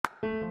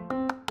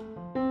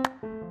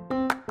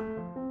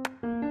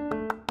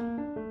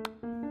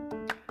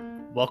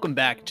Welcome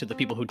back to the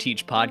People Who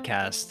Teach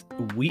podcast.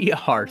 We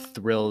are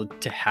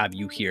thrilled to have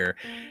you here,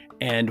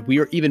 and we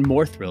are even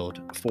more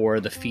thrilled for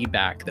the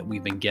feedback that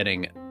we've been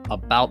getting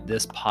about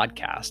this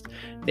podcast.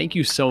 Thank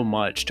you so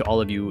much to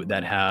all of you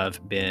that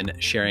have been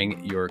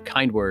sharing your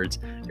kind words,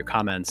 your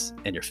comments,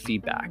 and your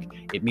feedback.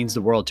 It means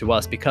the world to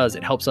us because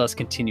it helps us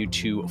continue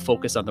to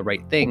focus on the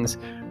right things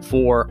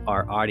for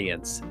our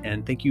audience.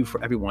 And thank you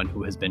for everyone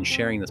who has been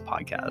sharing this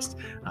podcast.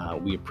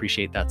 We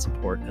appreciate that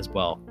support as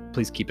well.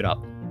 Please keep it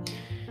up.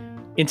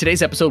 In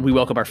today's episode, we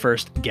welcome our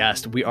first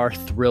guest. We are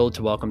thrilled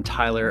to welcome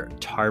Tyler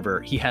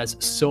Tarver. He has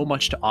so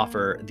much to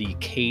offer the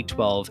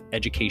K-12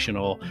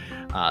 educational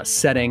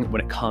setting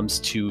when it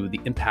comes to the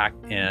impact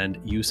and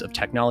use of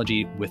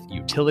technology with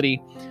utility.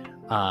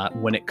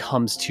 When it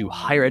comes to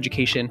higher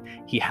education,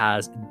 he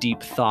has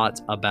deep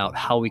thoughts about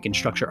how we can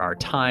structure our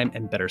time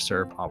and better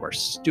serve our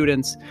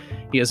students.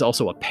 He is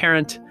also a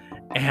parent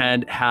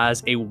and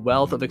has a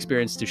wealth of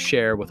experience to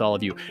share with all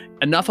of you.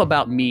 Enough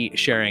about me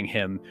sharing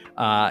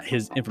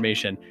his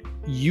information.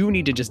 You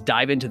need to just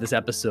dive into this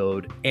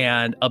episode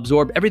and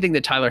absorb everything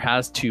that Tyler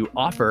has to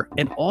offer,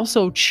 and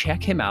also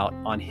check him out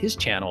on his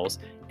channels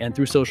and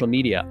through social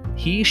media.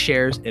 He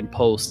shares and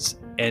posts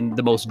in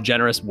the most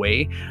generous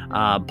way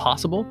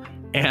possible.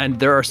 And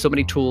there are so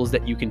many tools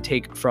that you can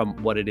take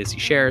from what it is he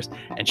shares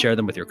and share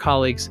them with your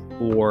colleagues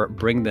or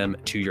bring them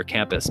to your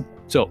campus.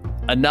 So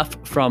enough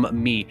from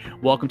me.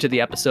 Welcome to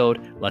the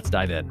episode. Let's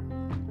dive in.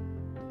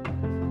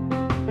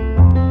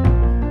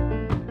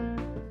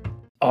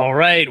 All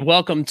right.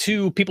 Welcome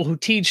to People Who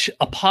Teach,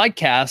 a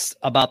podcast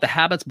about the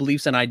habits,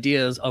 beliefs, and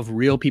ideas of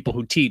real people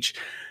who teach.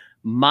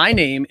 My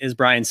name is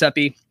Brian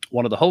Seppi,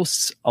 one of the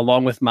hosts,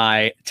 along with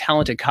my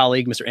talented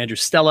colleague, Mr. Andrew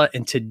Stella.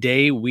 And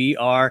today we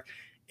are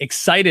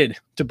excited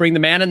to bring the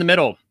man in the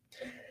middle.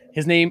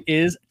 His name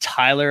is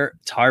Tyler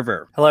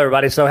Tarver. Hello,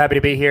 everybody. So happy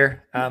to be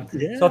here.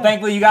 So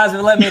thankfully you guys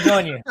have let me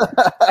join you.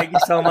 Thank you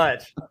so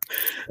much.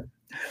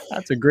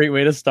 That's a great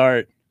way to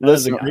start.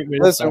 Listen,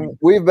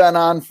 we've been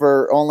on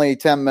for only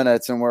 10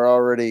 minutes and we're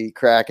already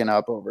cracking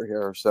up over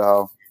here.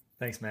 So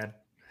thanks, man.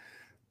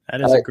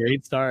 That is a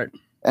great start.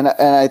 And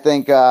I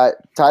think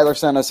Tyler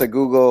sent us a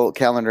Google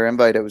Calendar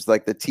invite. It was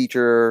like the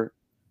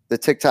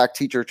TikTok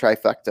teacher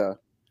trifecta.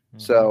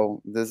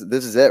 So this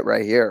is it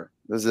right here.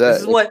 This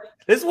is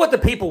what the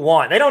people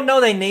want. They don't know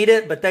they need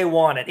it, but they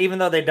want it. Even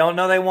though they don't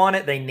know they want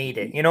it, they need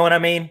it. You know what I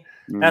mean?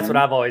 That's what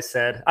I've always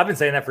said. I've been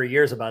saying that for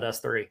years about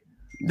us three.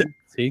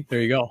 See,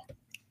 there you go.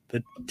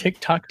 The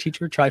TikTok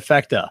teacher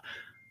trifecta.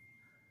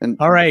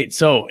 All right.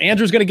 So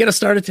Andrew's going to get us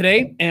started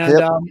today, and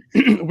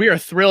we are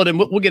thrilled, and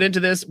we'll get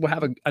into this. We'll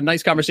have a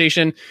nice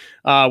conversation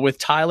with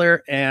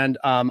Tyler, and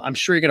I'm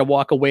sure you're going to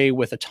walk away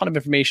with a ton of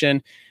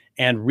information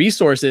and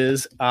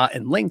resources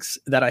and links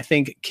that I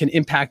think can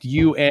impact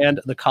you and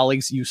the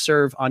colleagues you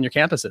serve on your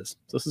campuses.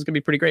 So this is going to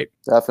be pretty great.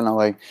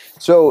 Definitely.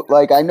 So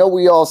I know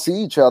we all see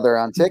each other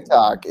on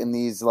TikTok in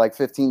these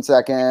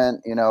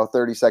 15-second,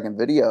 30-second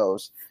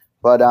videos,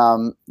 but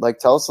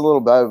tell us a little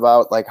bit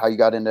about how you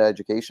got into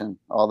education,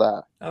 all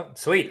that. Oh,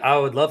 sweet. I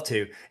would love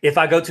to. If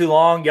I go too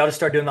long, y'all just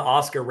start doing the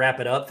Oscar wrap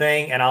it up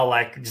thing, and I'll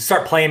just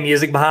start playing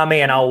music behind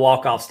me, and I'll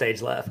walk off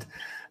stage left.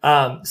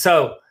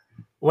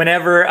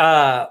 Whenever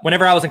I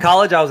was in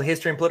college, I was a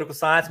history and political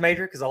science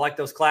major because I liked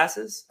those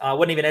classes. It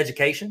wasn't even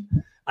education.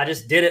 I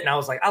just did it, and I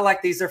was like, I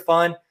like these. They're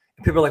fun.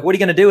 And people are like, what are you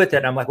going to do with it?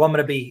 And I'm like, well, I'm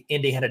going to be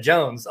Indiana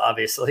Jones,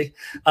 obviously.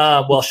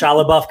 Well,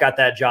 Shia LaBeouf got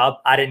that job.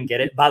 I didn't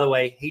get it. By the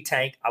way, he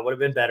tanked. I would have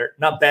been better.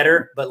 Not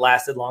better, but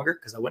lasted longer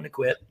because I wouldn't have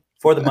quit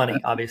for the money,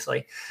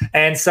 obviously.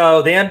 And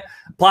so then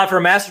applied for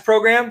a master's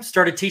program,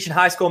 started teaching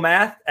high school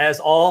math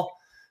as all,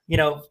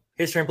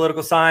 history and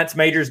political science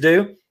majors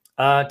do.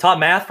 Taught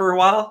math for a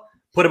while.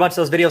 Put a bunch of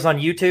those videos on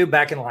YouTube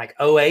back in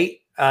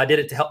 2008. Did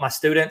it to help my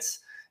students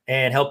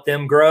and help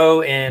them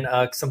grow in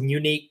some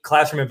unique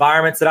classroom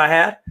environments that I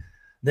had.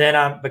 Then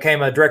I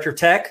became a director of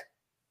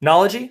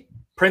technology,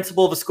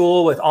 principal of a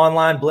school with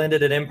online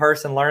blended and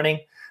in-person learning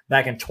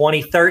back in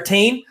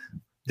 2013,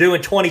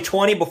 doing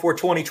 2020 before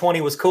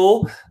 2020 was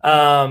cool.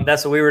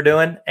 That's what we were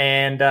doing.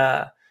 And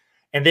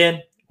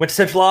then went to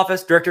central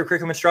office, director of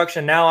curriculum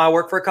instruction. Now I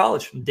work for a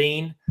college,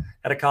 dean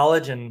at a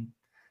college, and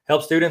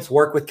help students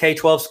work with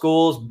K-12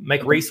 schools,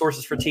 make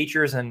resources for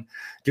teachers, and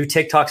do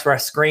TikToks where I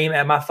scream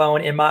at my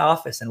phone in my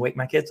office and wake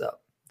my kids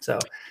up. So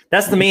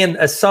that's the me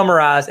and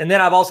summarized. And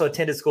then I've also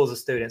attended school as a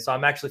student. So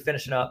I'm actually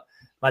finishing up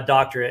my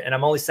doctorate. And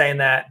I'm only saying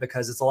that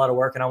because it's a lot of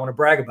work and I want to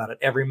brag about it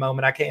every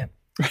moment I can.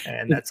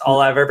 And that's all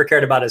I've ever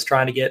cared about is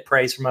trying to get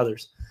praise from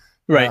others.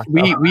 Right.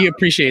 We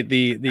appreciate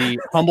the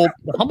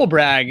humble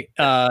brag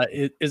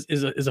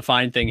is a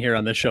fine thing here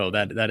on this show.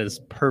 That is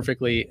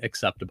perfectly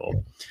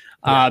acceptable.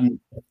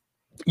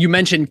 You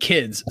mentioned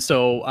kids.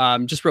 So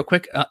just real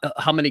quick,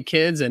 how many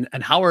kids and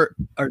how are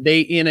they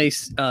in a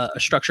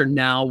structure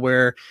now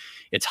where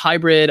it's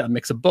hybrid, a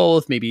mix of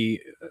both,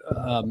 maybe,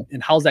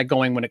 and how's that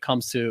going when it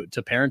comes to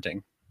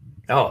parenting?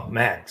 Oh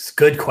man, it's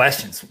good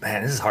questions,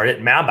 man. This is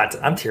hard. Man,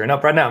 I'm tearing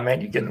up right now,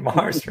 man. You're getting my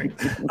heartstrings.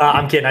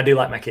 I'm kidding. I do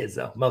like my kids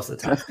though, most of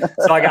the time.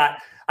 So I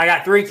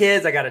got 3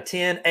 kids. I got a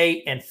 10,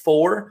 8, and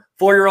 4.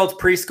 4-year-old's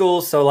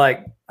preschool. So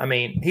like, I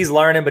mean, he's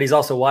learning, but he's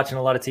also watching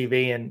a lot of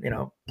TV and,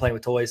 playing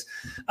with toys.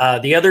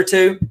 The other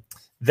 2,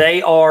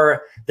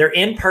 they're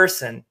in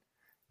person,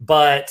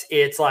 but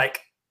it's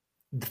like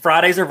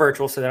Fridays are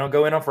virtual. So they don't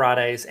go in on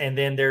Fridays. And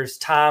then there's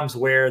times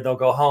where they'll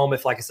go home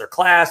if like it's their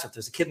class, or if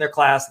there's a kid in their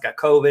class that got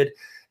COVID.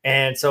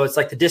 And so it's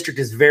like the district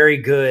is very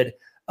good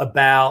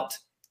about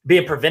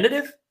being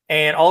preventative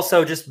and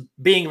also just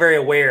being very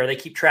aware. They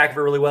keep track of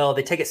it really well.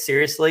 They take it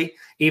seriously,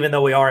 even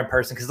though we are in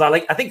person. Because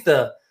I think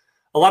a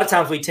lot of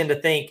times we tend to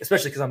think,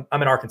 especially because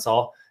I'm in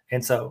Arkansas,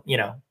 and so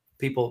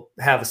people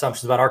have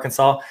assumptions about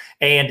Arkansas.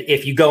 And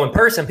if you go in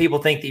person, people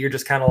think that you're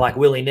just kind of like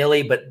willy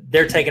nilly, but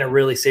they're taking it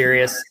really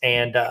serious.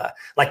 And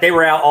like they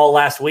were out all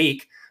last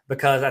week,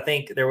 because I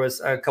think there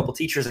was a couple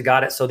teachers that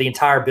got it. So the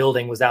entire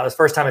building was out. It's the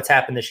first time it's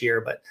happened this year,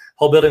 but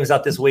whole building was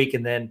out this week.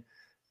 And then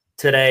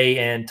today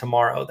and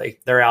tomorrow,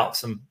 they're out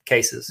some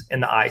cases in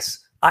the ice.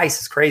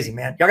 Ice is crazy,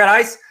 man. Y'all got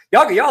ice?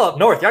 Y'all up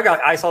north. Y'all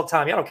got ice all the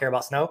time. Y'all don't care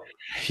about snow.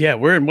 Yeah,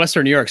 we're in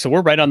Western New York. So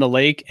we're right on the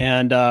lake,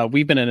 and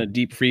we've been in a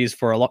deep freeze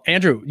for a long.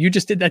 Andrew, you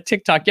just did that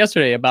TikTok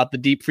yesterday about the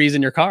deep freeze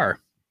in your car.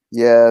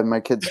 Yeah, my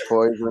kids'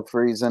 toys were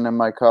freezing in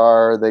my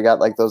car. They got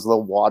like those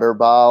little water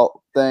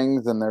bottle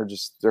things, and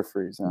they're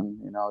freezing.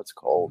 It's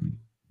cold.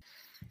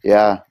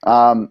 Yeah.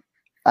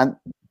 And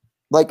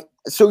like,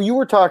 so you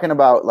were talking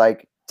about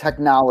like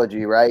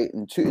technology, right?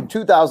 In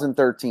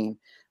 2013,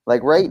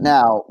 like right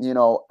now,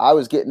 I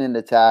was getting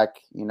into tech.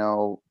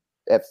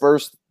 At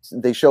first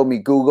they showed me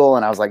Google,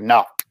 and I was like,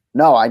 no,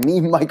 I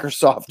need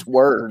Microsoft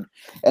Word.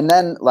 And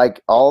then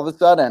like all of a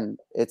sudden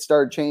it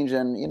started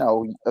changing,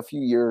 a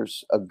few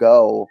years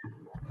ago,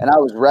 and I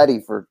was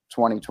ready for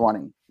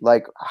 2020.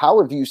 Like,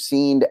 how have you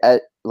seen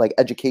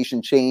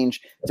education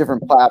change,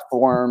 different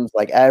platforms,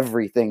 like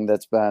everything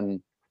that's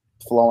been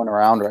flowing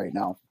around right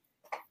now?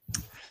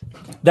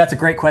 That's a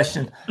great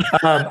question.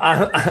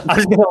 I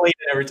was going to leave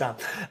it every time.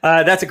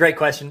 That's a great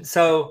question.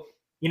 So,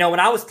 when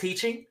I was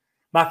teaching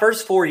my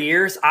first 4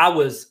 years, I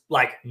was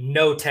like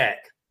no tech.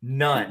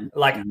 None.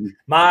 Like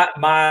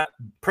my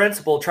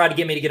principal tried to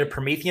get me to get a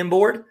Promethean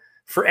board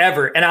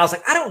forever. And I was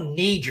like, I don't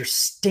need your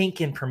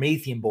stinking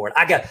Promethean board.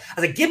 I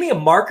was like, give me a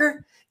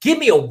marker, give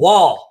me a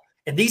wall.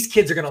 And these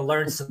kids are going to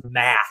learn some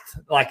math.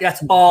 Like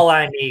that's all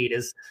I need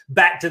is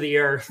back to the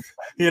earth,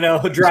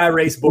 dry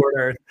erase board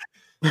earth.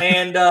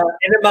 And then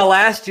my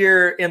last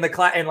year in the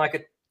class, in like a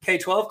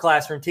K-12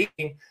 classroom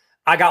teaching,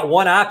 I got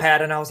one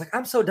iPad and I was like,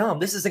 I'm so dumb.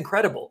 This is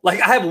incredible. Like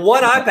I have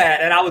one iPad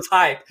and I was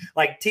hyped,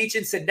 like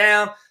teaching, sit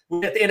down.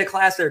 At the end of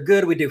class, they're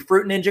good. We do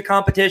Fruit Ninja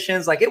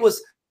competitions. Like it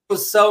was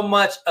so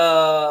much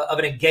of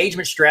an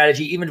engagement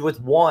strategy, even with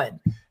one.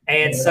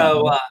 And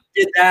so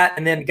did that,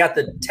 and then got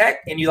the tech.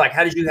 And you like,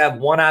 how did you have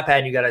one iPad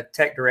and you got a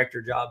tech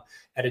director job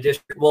at a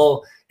district?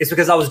 Well, it's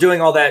because I was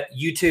doing all that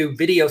YouTube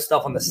video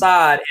stuff on the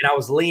side, and I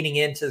was leaning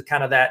into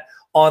kind of that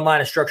online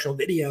instructional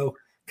video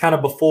kind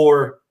of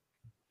before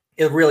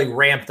it really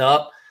ramped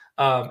up.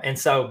 And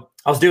so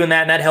I was doing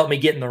that, and that helped me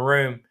get in the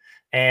room.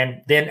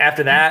 And then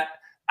after that,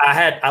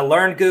 I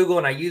learned Google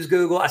and I used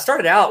Google. I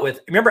started out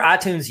with, remember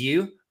iTunes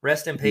U,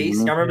 rest in peace.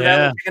 Y'all remember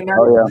that?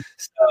 Oh, yeah.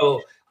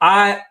 So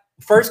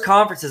first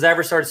conferences I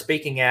ever started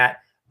speaking at,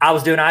 I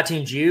was doing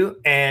iTunes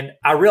U, and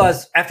I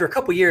realized after a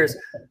couple of years,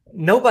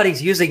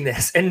 nobody's using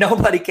this and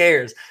nobody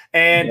cares.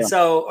 And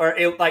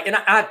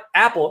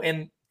Apple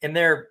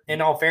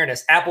in all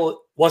fairness,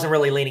 Apple wasn't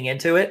really leaning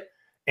into it,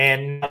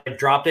 and they've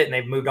dropped it and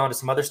they've moved on to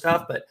some other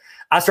stuff. But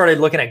I started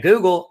looking at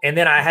Google, and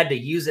then I had to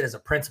use it as a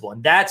principal.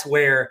 And that's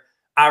where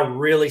I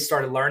really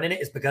started learning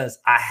it, is because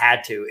I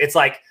had to. It's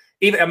like,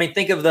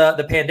 think of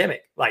the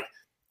pandemic. Like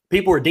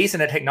people were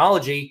decent at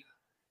technology,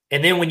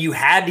 and then when you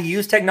had to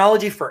use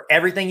technology for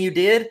everything you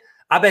did,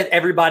 I bet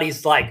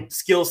everybody's like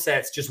skill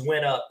sets just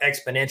went up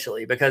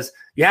exponentially because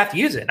you have to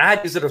use it. And I had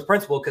to use it as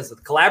principal because of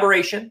the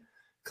collaboration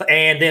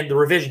and then the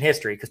revision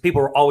history, because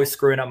people were always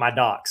screwing up my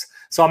docs.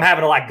 So I'm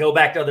having to like go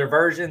back to other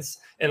versions,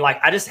 and like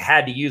I just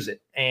had to use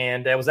it,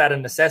 and it was out of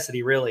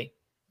necessity, really.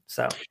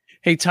 So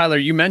hey, Tyler,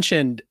 you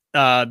mentioned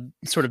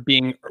sort of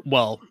being,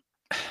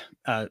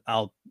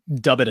 I'll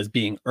dub it as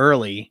being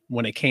early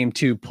when it came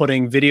to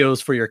putting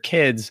videos for your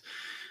kids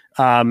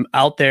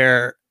out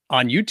there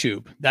on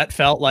YouTube. That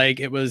felt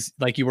like it was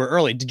like you were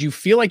early. Did you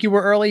feel like you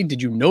were early?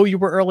 Did you know you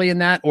were early in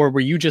that? Or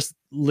were you just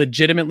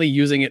legitimately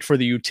using it for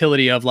the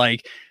utility of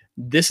like,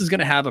 this is going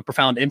to have a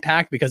profound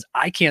impact because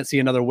I can't see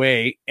another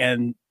way,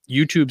 and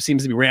YouTube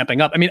seems to be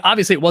ramping up? I mean,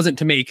 obviously it wasn't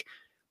to make,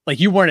 like,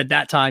 you weren't at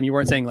that time, you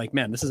weren't saying like,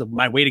 man, this is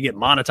my way to get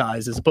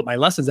monetized is to put my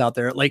lessons out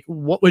there. Like,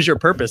 what was your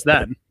purpose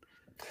then?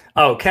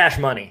 Oh, cash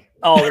money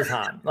all the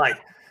time. Like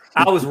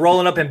I was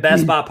rolling up in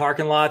Best Buy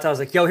parking lots. I was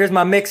like, yo, here's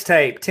my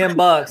mixtape,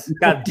 $10.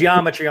 Got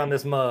geometry on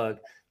this mug.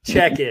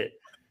 Check it.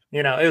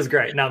 It was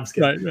great. No, I'm just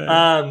kidding.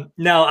 Right.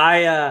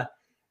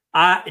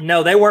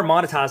 No, they weren't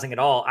monetizing at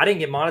all. I didn't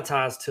get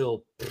monetized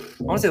till, I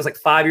want to say it was like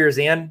 5 years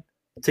in.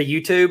 to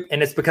YouTube,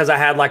 and it's because I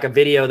had like a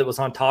video that was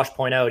on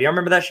Tosh.0. Do you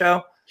remember that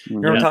show? You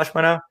remember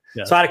Tosh.0?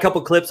 Yeah. So I had a couple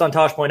clips on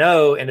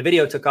Tosh.0 and the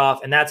video took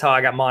off, and that's how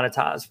I got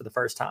monetized for the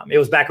first time. It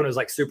was back when it was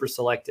like super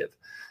selective.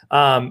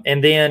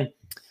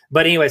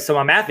 But anyway, so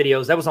my math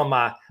videos, that was on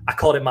I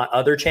called it my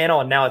other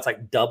channel, and now it's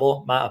like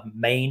double my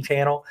main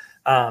channel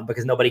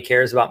because nobody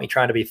cares about me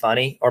trying to be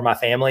funny or my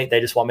family. They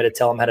just want me to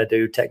tell them how to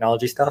do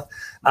technology stuff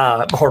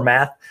or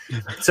math.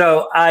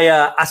 So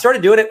I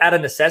started doing it out of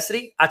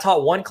necessity. I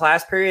taught one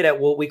class period at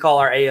what we call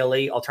our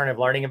ALE, Alternative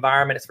Learning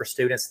Environment. It's for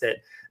students that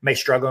may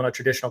struggle in a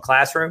traditional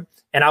classroom.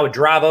 And I would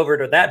drive over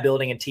to that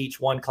building and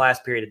teach one class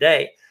period a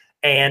day.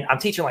 And I'm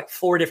teaching like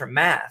 4 different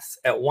maths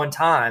at one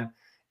time.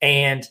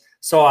 And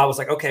so I was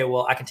like, okay,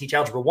 well, I can teach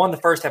Algebra 1 the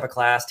first half of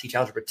class, teach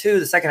Algebra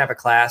 2 the second half of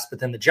class, but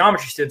then the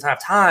geometry students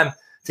have time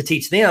to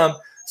teach them.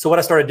 So what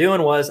I started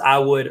doing was I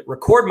would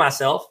record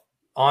myself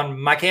on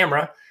my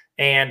camera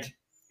and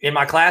in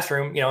my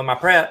classroom, in my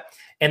prep,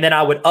 and then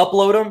I would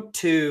upload them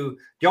to, do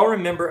y'all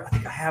remember? I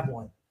think I have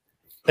one.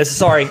 This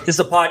is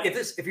a pod.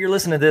 If you're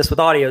listening to this with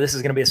audio, this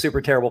is going to be a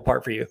super terrible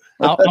part for you.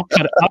 I'll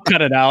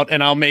cut it out,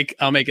 and I'll make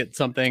it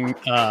something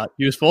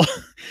useful.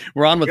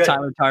 We're on with Good.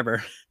 Tyler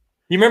Tarver.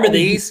 You remember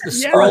these? The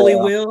Yeah.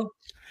 scrolly wheel?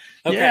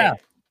 Okay. Yeah.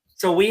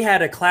 So we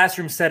had a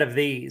classroom set of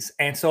these.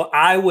 And so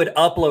I would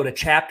upload a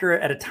chapter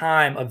at a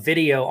time of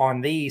video on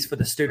these for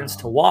the students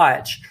to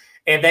watch.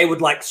 And they would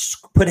like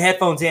put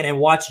headphones in and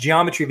watch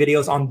geometry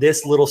videos on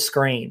this little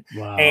screen.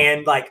 Wow.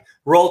 And like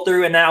roll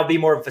through. And then I'll be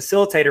more of a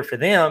facilitator for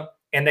them.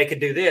 And they could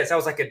do this. I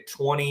was like a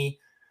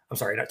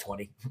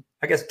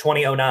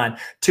 2009,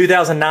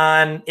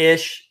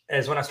 2009-ish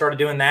is when I started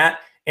doing that.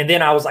 And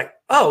then I was like,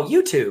 oh,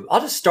 YouTube. I'll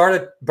just start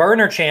a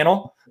burner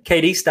channel,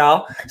 KD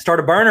style, start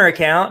a burner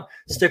account,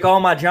 stick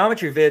all my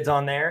geometry vids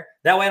on there.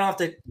 That way I don't have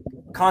to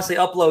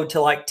constantly upload to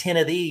like 10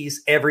 of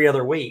these every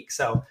other week.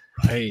 So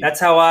that's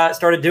how I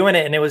started doing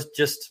it. And it was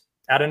just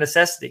out of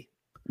necessity.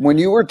 When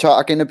you were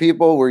talking to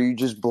people, were you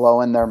just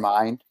blowing their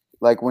mind?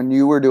 Like when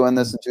you were doing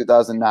this in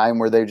 2009,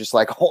 were they just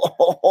like,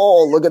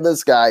 oh, look at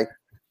this guy?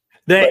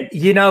 Guys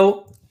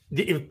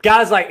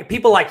like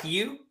people like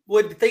you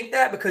would think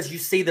that because you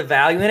see the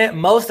value in it.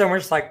 Most of them were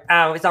just like,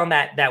 oh, it's on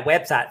that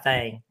website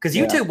thing. Because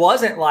YouTube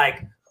wasn't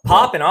like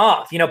popping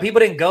off. People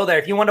didn't go there.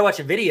 If you wanted to watch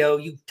a video,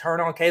 you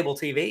turn on cable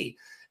TV.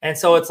 And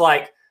so it's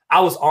like I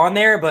was on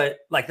there, but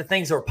like the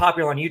things that were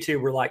popular on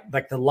YouTube were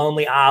like the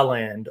Lonely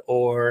Island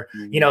or,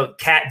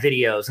 cat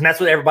videos. And that's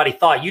what everybody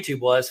thought YouTube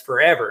was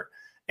forever.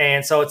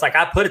 And so it's like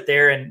I put it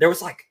there, and there was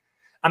like,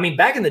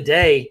 back in the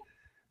day,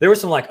 there were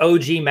some like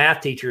OG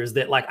math teachers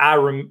that like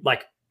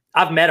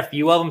I've met a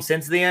few of them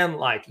since then,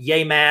 like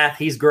Yay Math,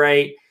 he's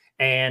great.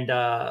 And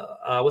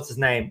what's his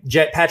name?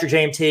 Patrick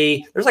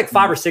JMT. There's like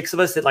 5 or 6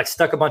 of us that like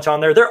stuck a bunch on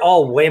there. They're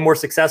all way more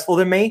successful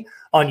than me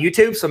on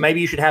YouTube. So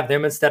maybe you should have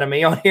them instead of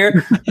me on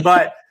here.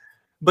 But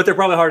they're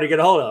probably hard to get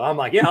a hold of. I'm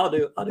like, yeah, I'll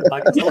do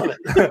podcasts. I love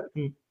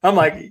it. I'm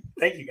like,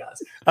 thank you guys.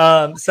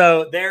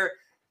 So they're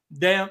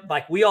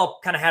like, we all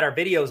kind of had our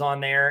videos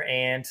on there,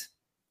 and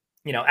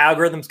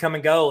algorithms come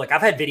and go. Like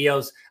I've had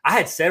videos, I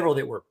had several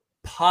that were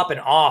popping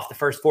off the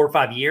first 4 or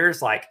 5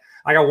 years. Like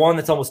I got one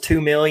that's almost 2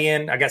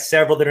 million. I got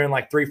several that are in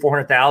like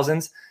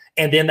 300,000-400,000.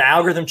 And then the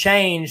algorithm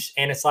changed,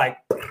 and it's like,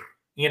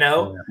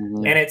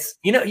 and it's,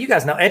 you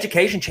guys know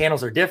education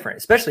channels are different,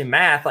 especially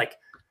math. Like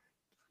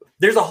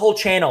there's a whole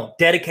channel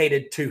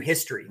dedicated to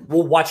history.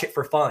 We'll watch it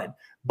for fun,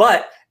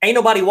 but ain't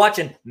nobody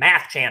watching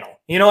math channel.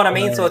 You know what I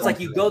mean? So it's like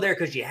you go there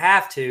because you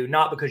have to,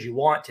 not because you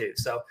want to.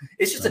 So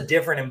it's just a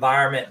different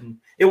environment, and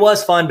it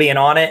was fun being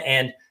on it.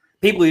 And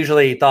people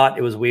usually thought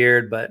it was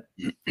weird, but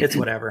it's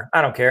whatever.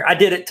 I don't care. I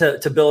did it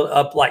to build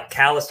up like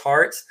calloused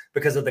hearts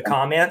because of the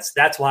comments.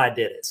 That's why I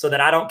did it, so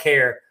that I don't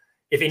care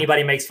if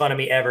anybody makes fun of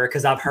me ever,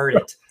 because I've heard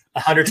it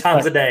 100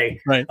 times a day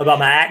about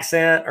my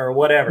accent or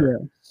whatever.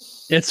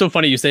 Yeah. It's so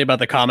funny you say about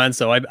the comments.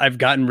 So I've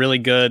gotten really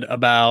good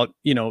about,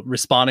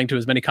 responding to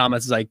as many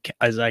comments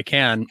as I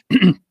can,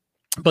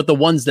 but the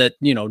ones that,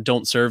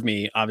 don't serve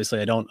me, obviously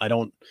I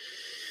don't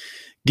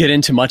get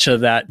into much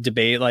of that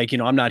debate. Like,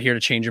 I'm not here to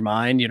change your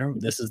mind.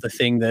 This is the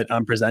thing that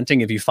I'm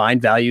presenting. If you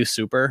find value,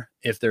 super.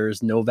 If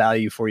there's no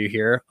value for you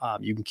here,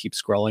 you can keep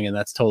scrolling, and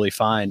that's totally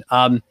fine.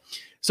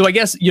 So I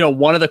guess,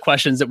 one of the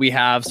questions that we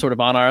have sort of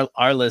on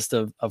our list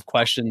of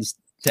questions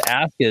to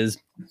ask is,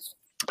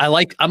 I'm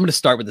going to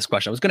start with this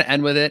question. I was going to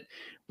end with it,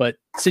 but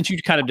since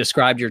you kind of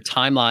described your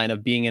timeline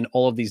of being in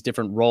all of these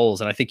different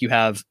roles, and I think you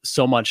have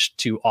so much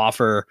to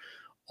offer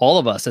all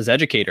of us as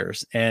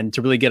educators and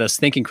to really get us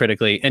thinking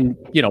critically. And,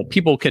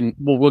 people can,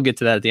 we'll get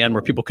to that at the end,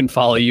 where people can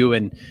follow you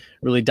and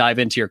really dive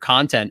into your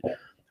content.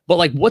 But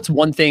like, what's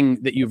one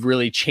thing that you've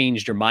really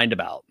changed your mind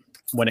about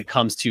when it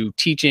comes to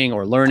teaching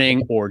or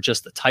learning, or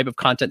just the type of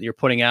content that you're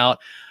putting out?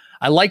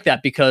 I like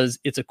that because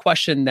it's a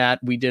question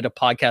that we did a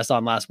podcast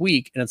on last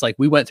week, and it's like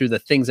we went through the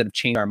things that have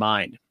changed our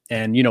mind.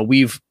 And,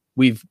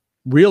 we've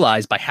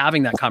realized by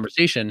having that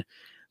conversation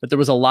that there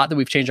was a lot that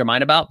we've changed our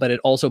mind about, but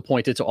it also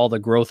pointed to all the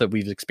growth that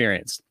we've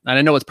experienced. And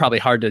I know it's probably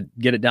hard to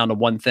get it down to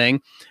one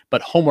thing,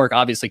 but homework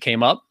obviously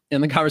came up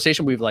in the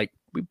conversation. We've like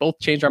both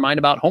changed our mind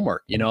about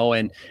homework,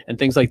 and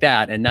things like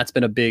that. And that's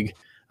been a big,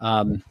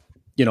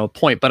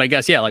 point. But I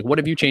guess, yeah, like what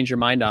have you changed your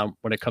mind on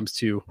when it comes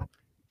to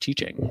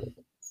teaching?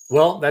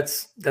 Well,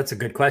 that's a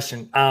good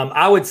question.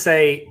 I would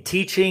say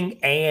teaching,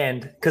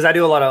 and because I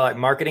do a lot of like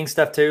marketing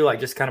stuff too, like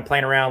just kind of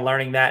playing around,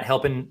 learning that,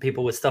 helping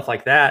people with stuff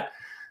like that.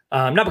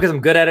 Not because I'm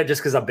good at it,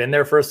 just because I've been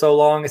there for so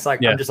long. It's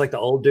like I'm just like the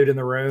old dude in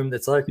the room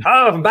that's like,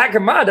 oh, back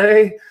in my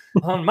day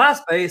on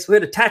MySpace,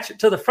 we'd attach it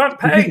to the front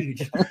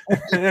page.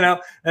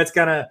 That's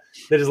kind of,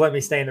 they just let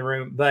me stay in the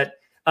room. But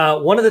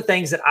one of the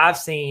things that I've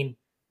seen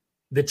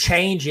the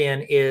change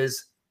in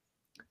is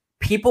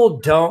people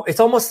don't,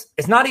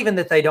 it's not even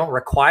that they don't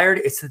require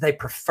it, it's that they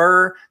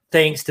prefer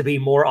things to be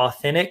more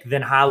authentic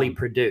than highly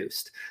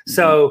produced.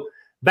 So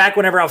back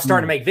whenever I was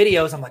starting to make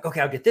videos, I'm like,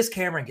 okay, I'll get this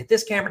camera and get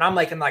this camera. And I'm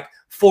making like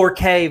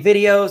 4K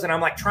videos and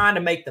I'm like trying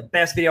to make the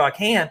best video I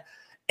can.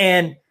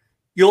 And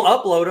you'll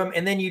upload them.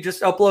 And then you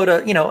just upload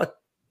a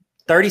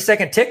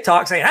 30-second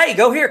TikTok saying, hey,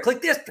 go here,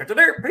 click this,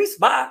 peace,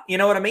 bye. You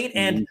know what I mean?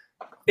 And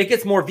it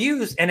gets more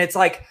views. And it's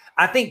like,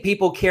 I think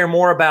people care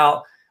more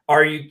about,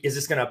 is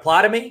this going to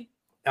apply to me?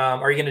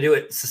 Are you going to do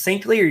it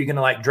succinctly? Or are you going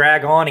to like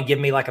drag on and give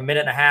me like a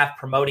minute and a half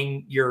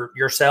promoting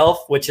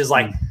yourself, which is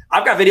like,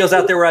 I've got videos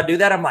out there where I do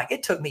that. I'm like,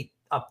 it took me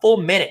a full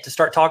minute to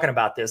start talking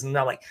about this. And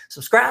I'm like,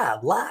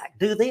 subscribe, like,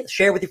 do this,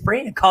 share with your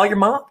friend, call your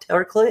mom, tell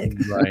her to click.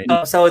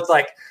 Right. So it's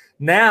like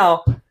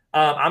now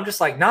I'm just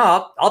like,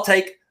 I'll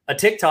take a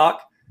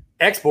TikTok,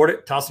 export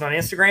it, toss it on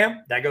Instagram.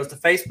 That goes to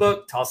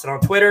Facebook, toss it on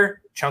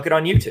Twitter, chunk it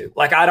on YouTube.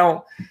 Like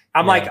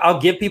like, I'll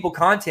give people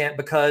content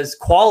because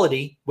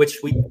quality,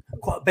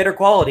 better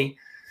quality,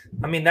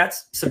 I mean,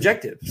 that's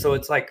subjective. So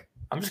it's like,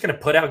 I'm just going to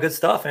put out good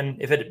stuff. And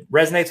if it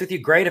resonates with you,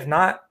 great. If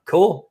not,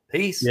 cool.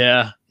 Peace.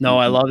 Yeah, no,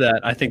 I love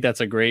that. I think that's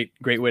a great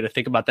way to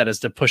think about that, is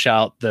to push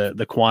out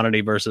the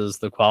quantity versus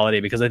the quality,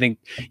 because I think,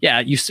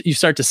 you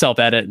start to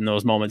self-edit in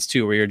those moments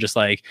too, where you're just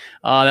like,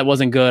 oh, that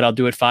wasn't good. I'll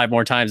do it 5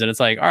 more times. And it's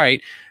like, all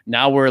right,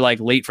 now we're like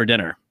late for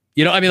dinner.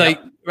 I mean,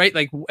 like, right.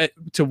 Like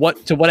to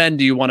what end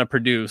do you want to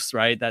produce?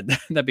 Right.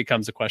 That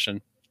becomes a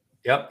question.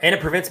 Yep. And it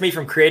prevents me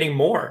from creating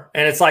more.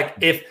 And it's like,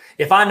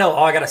 if I know,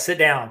 I got to sit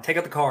down, take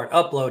out the card,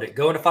 upload it,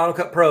 go into Final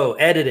Cut Pro,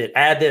 edit it,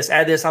 add this,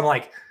 I'm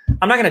like,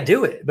 I'm not going to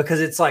do it,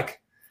 because it's like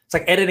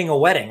editing a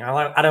wedding.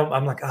 I don't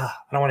want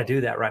to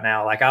do that right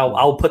now. Like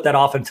I'll put that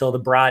off until the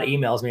bride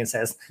emails me and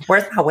says,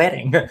 where's my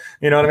wedding?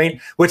 You know what I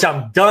mean? Which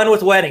I'm done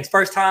with weddings.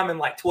 First time in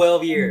like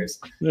 12 years.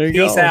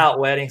 Peace out,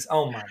 weddings.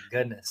 Oh my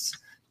goodness.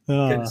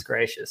 Goodness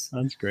gracious.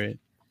 That's great.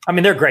 I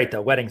mean, they're great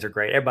though. Weddings are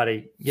great.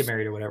 Everybody get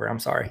married or whatever. I'm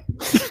sorry.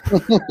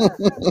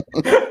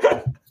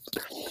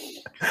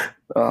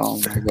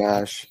 Oh my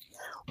gosh.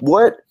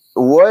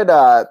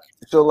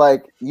 So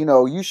like,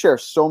 you share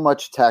so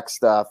much tech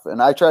stuff,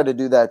 and I try to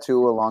do that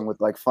too, along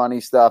with like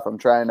funny stuff. I'm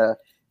trying to,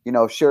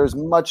 share as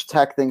much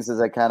tech things as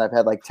I can. I've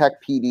had like tech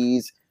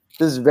PDs.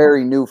 This is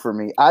very new for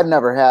me. I've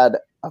never had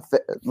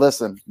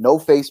no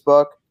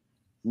Facebook,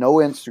 no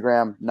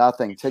Instagram,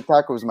 nothing.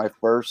 TikTok was my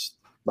first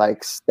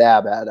like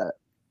stab at it.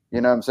 You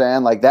know what I'm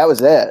saying? Like that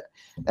was it.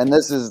 And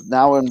this is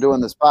now I'm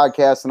doing this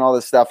podcast and all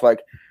this stuff.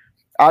 Like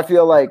I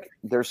feel like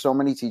there's so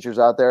many teachers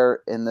out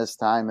there in this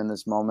time, in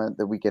this moment,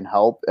 that we can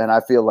help. And I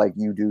feel like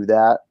you do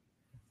that.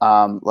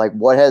 Like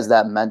what has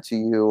that meant to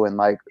you? And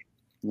like,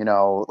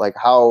 like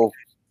how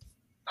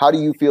do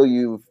you feel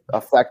you've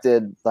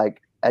affected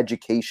like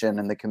education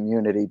in the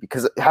community?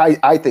 Because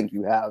I think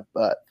you have,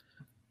 but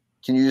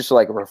can you just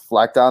like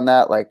reflect on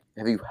that? Like,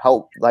 have you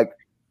helped? Like,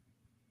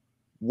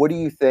 what do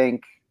you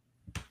think?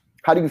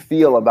 How do you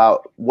feel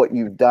about what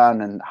you've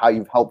done and how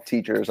you've helped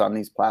teachers on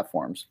these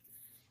platforms?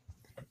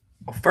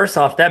 Well, first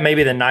off, that may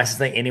be the nicest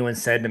thing anyone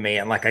said to me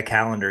in like a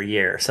calendar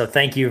year. So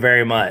thank you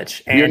very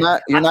much. And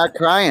you're not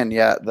crying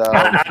yet, though.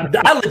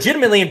 I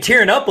legitimately am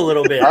tearing up a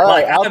little bit.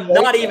 Right, I'm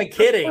not even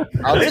kidding.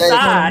 This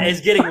eye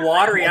is getting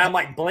watery. I'm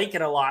like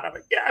blinking a lot. I'm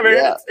like,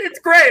 it's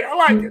great. I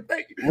like it.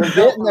 Thank you. We're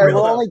getting there.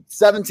 We're only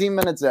 17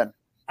 minutes in.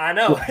 I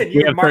know.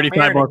 We have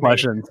 35 more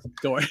questions.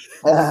 Don't worry.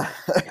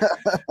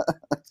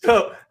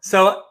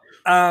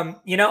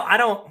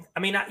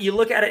 You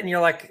look at it and you're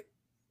like,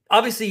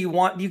 obviously you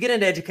get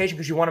into education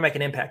because you want to make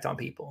an impact on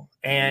people.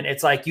 And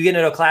it's like you get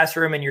into a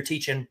classroom and you're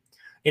teaching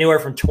anywhere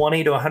from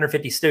 20 to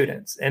 150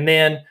 students. And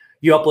then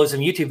you upload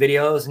some YouTube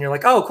videos and you're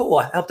like, oh, cool.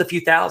 I helped a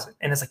few thousand.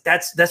 And it's like,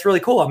 that's really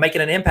cool. I'm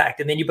making an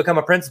impact. And then you become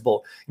a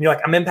principal and you're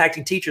like, I'm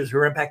impacting teachers who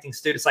are impacting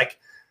students. Like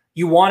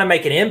you want to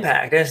make an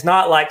impact. And it's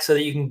not like so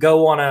that you can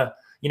go on a,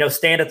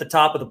 stand at the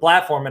top of the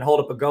platform and hold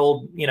up a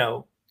gold,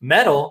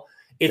 medal.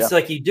 It's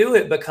like you do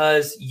it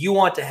because you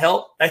want to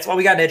help. That's why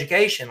we got an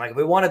education. Like if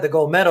we wanted the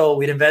gold medal,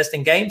 we'd invest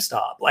in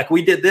GameStop. Like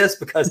we did this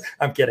because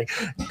I'm kidding,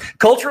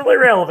 culturally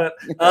relevant.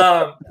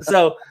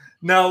 So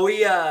no,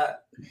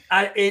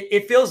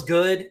 it feels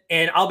good.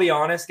 And I'll be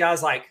honest,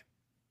 guys, like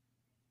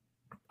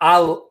I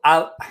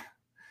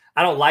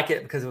don't like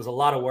it because it was a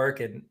lot of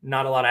work and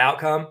not a lot of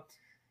outcome.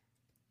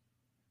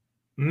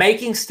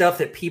 Making stuff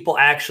that people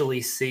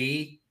actually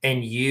see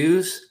and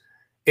use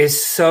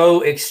is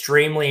so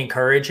extremely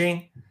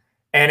encouraging.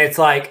 And it's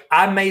like,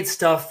 I made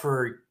stuff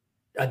for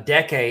a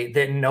decade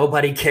that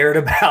nobody cared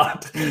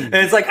about. And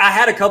it's like, I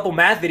had a couple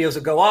math videos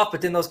that go off,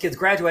 but then those kids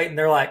graduate and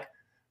they're like,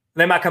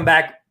 they might come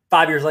back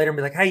 5 years later and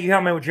be like, hey, you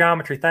helped me with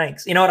geometry.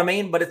 Thanks. You know what I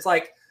mean? But it's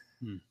like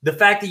the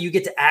fact that you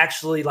get to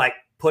actually like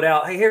put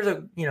out, hey, here's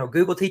a,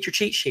 Google teacher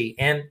cheat sheet,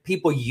 and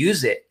people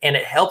use it and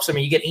it helps them.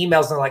 And you get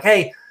emails and they're like,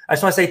 hey, I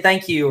just want to say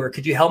thank you. Or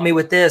could you help me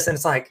with this? And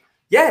it's like,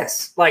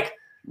 yes, like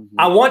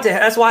I want to,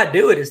 that's why I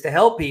do it, is to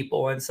help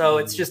people. And so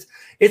it's just,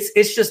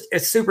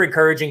 it's super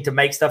encouraging to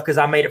make stuff, because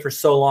I made it for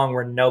so long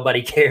where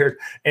nobody cared.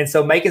 And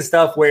so making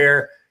stuff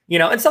where,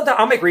 and sometimes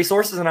I'll make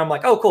resources and I'm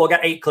like, oh, cool, I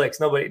got 8 clicks.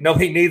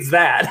 Nobody needs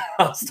that.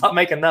 I'll stop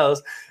making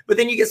those. But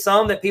then you get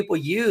some that people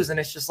use and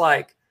it's just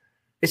like,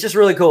 it's just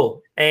really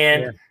cool.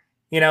 And,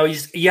 you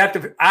have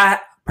to,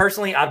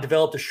 I've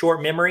developed a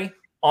short memory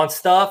on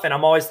stuff, and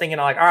I'm always thinking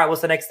like, all right,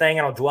 what's the next thing?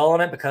 And I'll dwell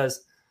on it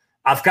because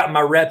I've got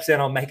my reps in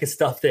on making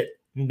stuff that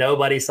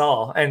nobody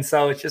saw. And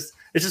so it's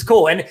just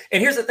cool. And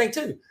here's the thing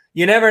too,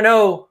 you never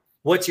know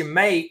what you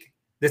make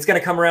that's going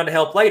to come around to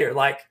help later.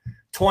 Like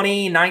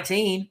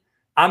 2019,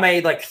 I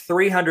made like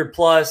 300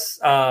 plus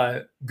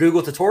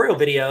Google tutorial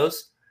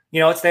videos.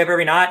 I'd stay up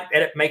every night,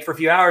 edit, make for a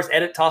few hours,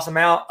 edit, toss them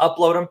out,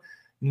 upload them.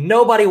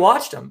 Nobody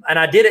watched them. And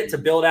I did it to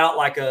build out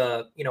like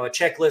a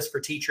checklist for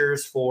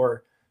teachers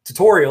for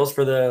tutorials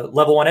for the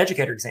level 1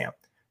 educator exam.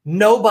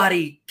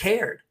 Nobody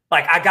cared.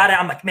 Like I got it.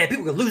 I'm like, man,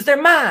 people could lose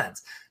their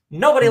minds.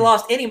 Nobody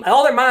lost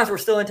all their minds were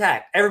still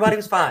intact. Everybody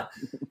was fine.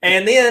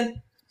 And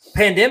then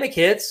pandemic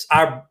hits,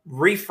 I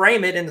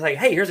reframe it and it's like,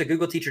 hey, here's a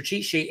Google teacher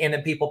cheat sheet. And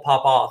then people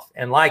pop off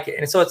and like it.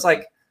 And so it's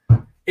like,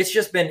 it's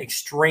just been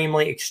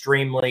extremely,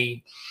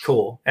 extremely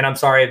cool. And I'm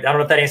sorry, I don't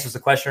know if that answers the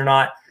question or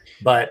not,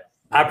 but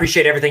I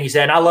appreciate everything you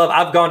said. And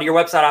I've gone to your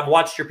website. I've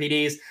watched your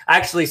PDs. I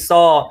actually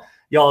saw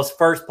y'all's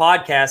first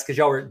podcast because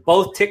y'all were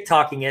both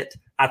TikToking it,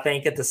 I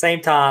think, at the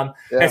same time.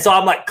 Yeah. And so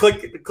I'm like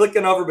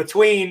clicking over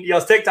between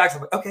y'all's TikToks.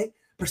 I'm like, okay,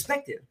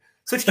 perspective,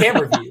 switch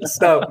camera views.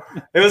 So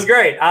it was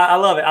great. I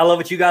love it. I love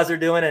what you guys are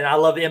doing. And I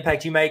love the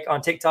impact you make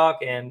on TikTok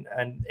and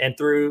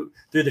through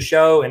the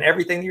show and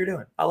everything that you're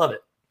doing. I love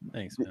it.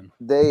 Thanks, man.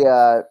 They,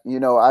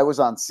 I was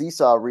on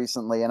Seesaw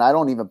recently, and I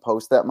don't even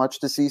post that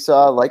much to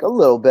Seesaw, like a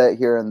little bit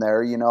here and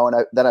there, and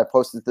then I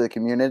posted to the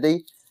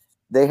community.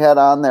 They had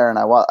on there, and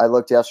I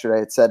looked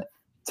yesterday. It said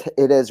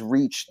it has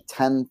reached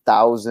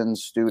 10,000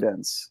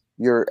 students.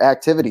 Your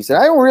activities, and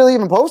I don't really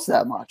even post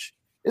that much.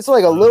 It's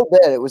like a little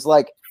bit. It was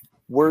like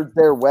word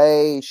their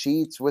way,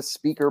 sheets with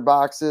speaker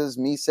boxes,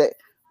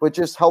 but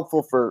just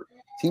helpful for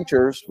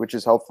teachers, which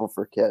is helpful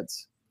for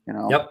kids.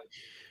 Yep.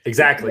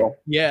 Exactly.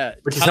 Yeah.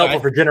 Which is helpful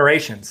for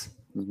generations.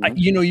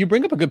 You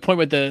bring up a good point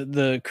with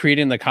the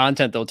creating the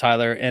content though,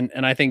 Tyler.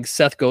 And I think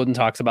Seth Godin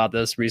talks about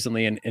this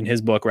recently in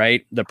his book,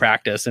 right? The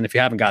Practice. And if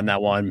you haven't gotten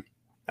that one,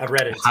 I've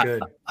read it. It's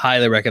good.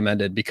 Highly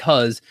recommended,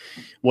 because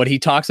what he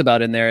talks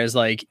about in there is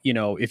like,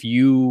 if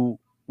you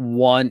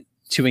want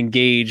to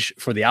engage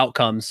for the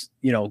outcomes,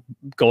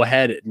 go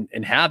ahead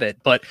and have it.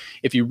 But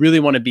if you really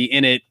want to be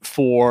in it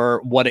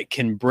for what it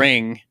can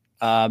bring,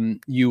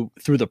 you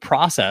through the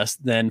process,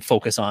 then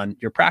focus on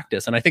your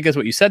practice. And I think that's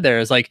what you said there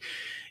is like,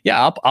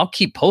 yeah, I'll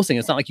keep posting.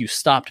 It's not like you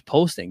stopped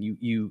posting.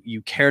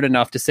 You cared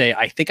enough to say,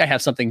 I think I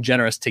have something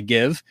generous to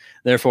give,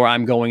 therefore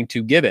I'm going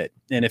to give it.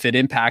 And if it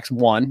impacts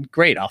 1,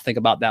 great, I'll think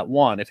about that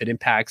 1. If it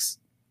impacts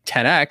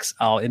 10x,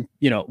 I'll,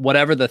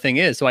 whatever the thing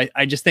is. So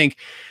I just think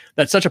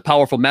that's such a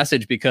powerful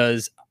message,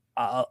 because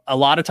a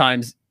lot of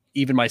times,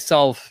 even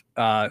myself,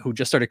 who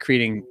just started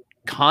creating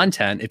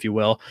content, if you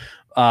will,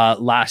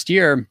 last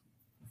year,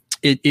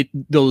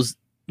 those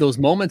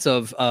moments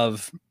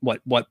of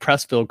what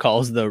Pressfield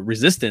calls the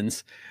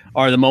resistance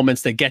are the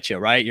moments that get you,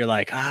 right? You're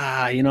like,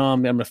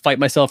 I'm going to fight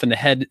myself in the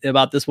head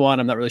about this one.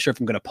 I'm not really sure if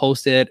I'm going to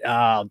post it.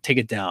 I'll take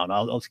it down.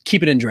 I'll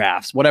keep it in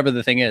drafts, whatever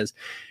the thing is.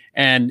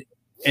 And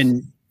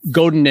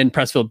Godin and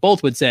Pressfield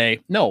both would say,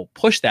 no,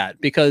 push that,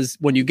 because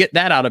when you get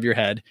that out of your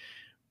head,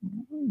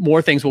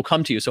 more things will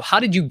come to you. So how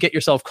did you get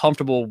yourself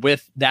comfortable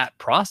with that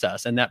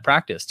process and that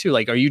practice too?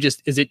 Like,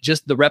 is it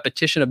just the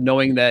repetition of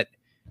knowing that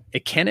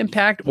it can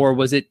impact, or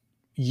was it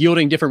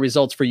yielding different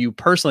results for you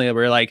personally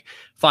where you're like,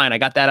 fine, I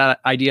got that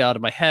idea out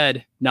of my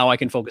head, now I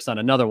can focus on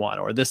another one,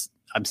 or this,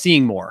 I'm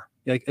seeing more?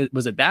 Like,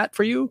 was it that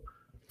for you?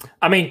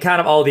 I mean,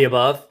 kind of all the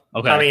above.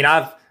 Okay. I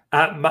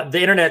mean,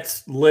 the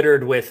internet's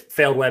littered with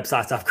failed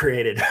websites I've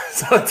created.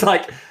 So it's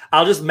like,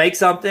 I'll just make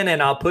something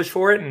and I'll push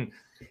for it. And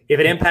if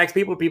it impacts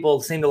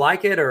people seem to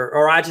like it,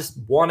 or I just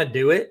want to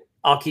do it,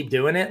 I'll keep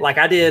doing it. Like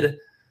I did,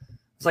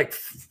 it's like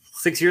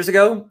 6 years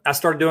ago, I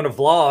started doing a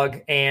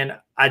vlog, and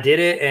I did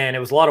it, and it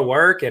was a lot of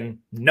work, and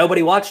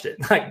nobody watched it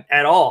like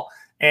at all.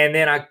 And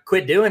then I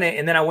quit doing it.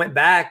 And then I went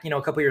back,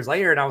 a couple years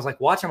later, and I was like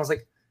watching, I was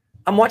like,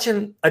 I'm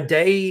watching a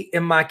day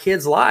in my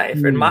kid's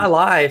life, in my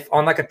life,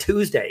 on like a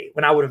Tuesday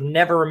when I would have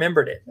never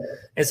remembered it.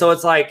 And so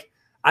it's like,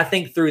 I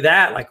think through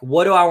that, like,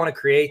 what do I want to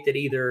create that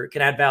either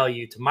can add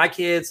value to my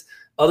kids,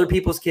 other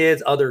people's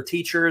kids, other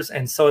teachers?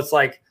 And so it's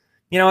like,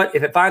 you know what,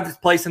 if it finds its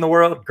place in the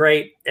world,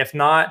 great. If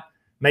not,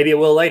 maybe it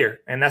will later.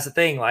 And that's the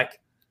thing. Like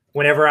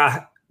whenever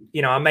I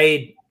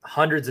made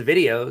hundreds of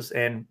videos,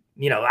 and,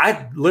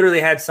 I literally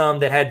had some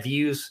that had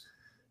views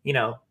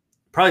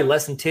probably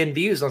less than 10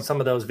 views on some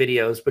of those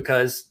videos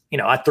because,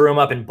 I threw them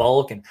up in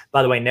bulk. And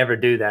by the way, never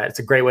do that. It's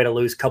a great way to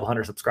lose a couple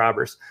hundred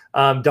subscribers.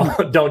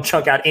 Don't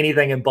chunk out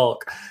anything in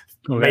bulk.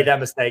 Okay. Made that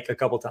mistake a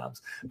couple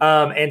times.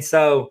 And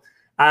so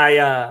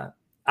I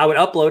would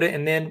upload it,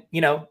 and then,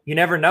 you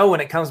never know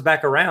when it comes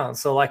back around.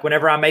 So like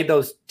whenever I made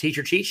those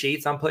teacher cheat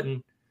sheets, I'm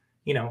putting,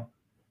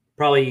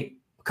 probably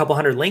a couple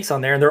hundred links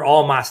on there, and they're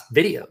all my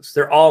videos.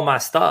 They're all my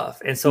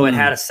stuff. And so it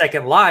had a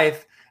second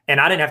life, and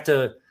I didn't have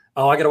to,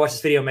 I got to watch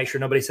this video and make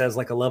sure nobody says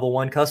like a level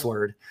 1 cuss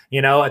word.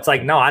 It's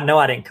like, no, I know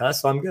I didn't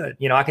cuss, so I'm good.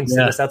 I can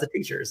send this out to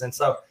teachers. And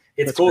so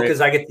it's That's cool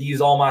because I get to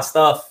use all my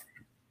stuff.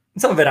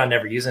 And some of it I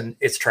never use, and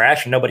it's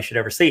trash and nobody should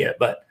ever see it,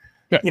 but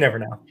you never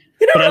know.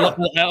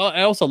 But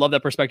I also love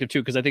that perspective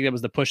too, because I think that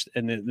was the push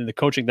and the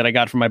coaching that I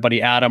got from my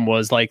buddy Adam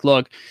was like,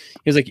 look,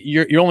 he's like,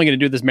 you're only going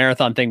to do this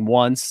marathon thing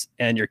once,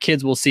 and your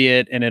kids will see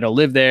it, and it'll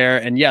live there.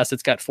 And yes,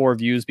 it's got 4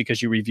 views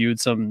because you reviewed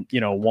some,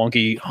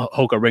 wonky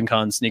Hoka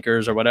Rincon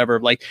sneakers or whatever.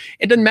 Like,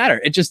 it doesn't matter.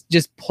 It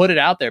just put it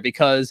out there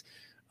because,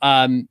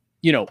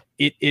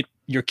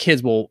 your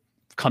kids will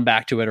come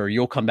back to it, or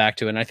you'll come back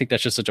to it. And I think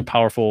that's just such a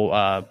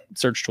powerful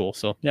search tool.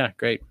 So yeah,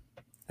 great.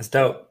 That's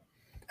dope.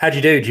 How'd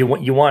you do?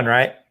 You won,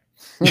 right?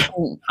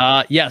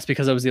 Yes,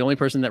 because I was the only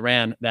person that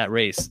ran that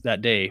race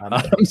that day.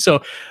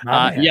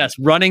 Yes,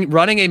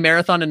 running a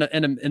marathon in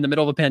the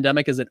middle of a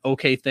pandemic is an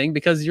okay thing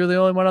because you're the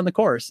only one on the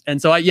course.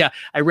 And so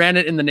I ran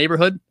it in the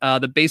neighborhood.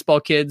 The baseball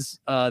kids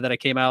that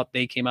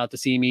they came out to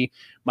see me.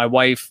 My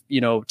wife,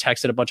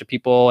 texted a bunch of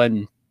people,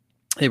 and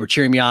they were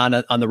cheering me on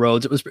the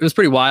roads. It was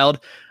pretty wild.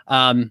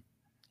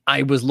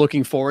 I was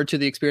looking forward to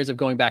the experience of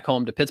going back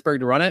home to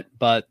Pittsburgh to run it,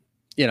 but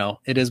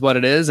it is what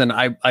it is. And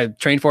I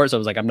trained for it. So I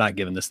was like, I'm not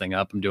giving this thing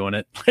up. I'm doing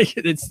it. Like,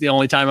 it's the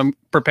only time I'm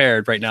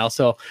prepared right now.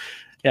 So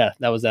yeah,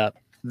 that was that.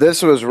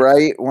 This was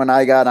right when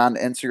I got on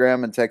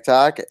Instagram and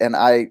TikTok, and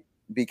I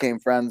became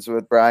friends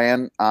with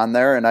Brian on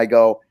there. And I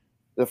go,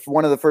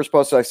 one of the first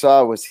posts I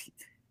saw was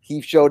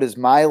he showed his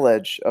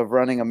mileage of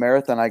running a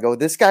marathon. I go,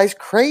 this guy's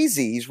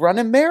crazy. He's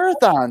running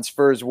marathons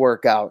for his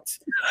workouts.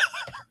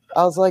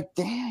 I was like,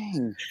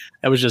 dang.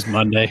 That was just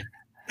Monday.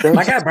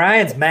 My guy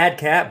Brian's mad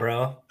cat,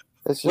 bro.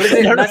 What is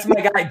it? That's my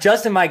guy,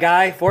 Justin, my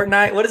guy,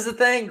 Fortnite. What is the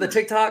thing? The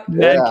TikTok?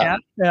 Mad cat?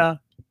 Yeah.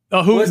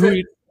 Oh, who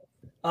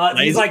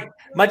he's like,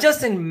 my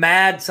Justin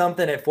mad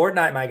something at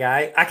Fortnite, my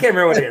guy. I can't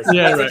remember what it is.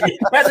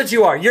 That's what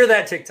you are. You're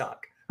that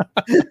TikTok.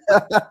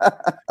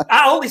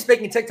 I only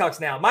speak in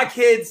TikToks now. My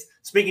kids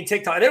speak in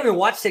TikTok. They don't even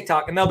watch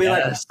TikTok, and they'll be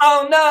like,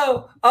 oh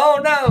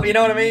no. You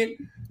know what I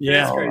mean?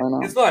 Yeah,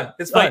 it's fun.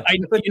 It's fun.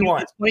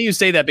 It's funny you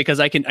say that because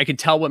I can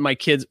tell when my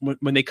kids,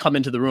 when they come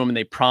into the room and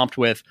they prompt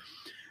with,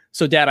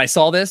 so Dad, I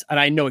saw this and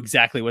I know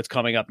exactly what's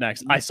coming up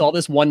next. I saw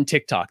this one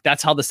TikTok.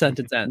 That's how the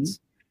sentence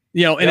ends.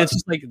 And it's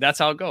just like, that's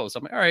how it goes.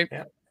 I'm like, all right.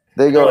 Yeah.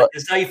 They go, like,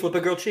 this is how you flip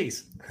a grilled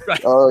cheese. Right.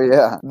 Oh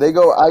yeah. They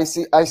go, I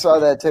saw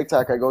that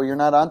TikTok. I go, you're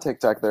not on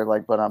TikTok. They're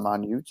like, but I'm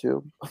on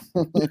YouTube.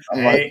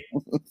 I'm like,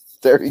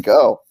 there you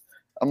go.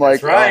 I'm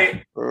like,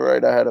 right. Oh,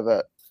 right ahead of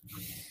it.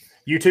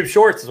 YouTube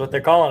Shorts is what they're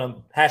calling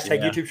them.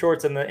 Hashtag YouTube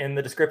Shorts in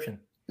the description.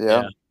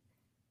 Yeah.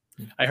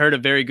 I heard a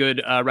very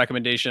good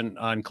recommendation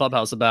on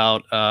Clubhouse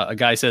about a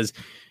guy says,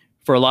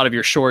 for a lot of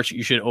your shorts,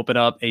 you should open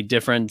up a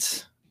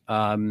different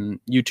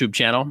YouTube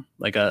channel,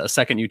 like a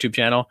second YouTube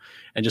channel,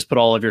 and just put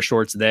all of your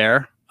shorts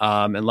there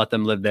and let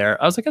them live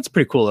there. I was like, that's a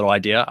pretty cool little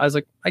idea. I was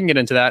like, I can get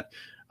into that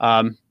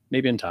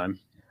maybe in time.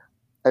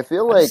 I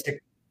feel like,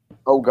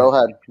 go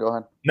ahead.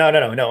 No.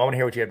 I want to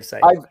hear what you have to say.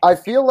 I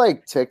feel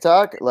like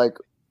TikTok, like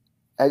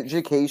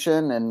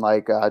education and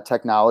like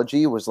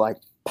technology was like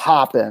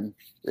popping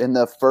in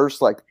the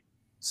first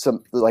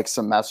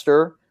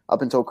semester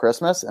up until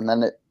Christmas, and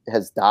then it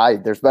has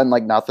died. There's been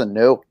like nothing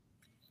new,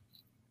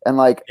 and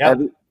like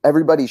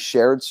everybody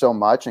shared so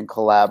much and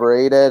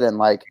collaborated, and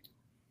like,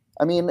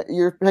 I mean,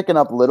 you're picking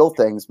up little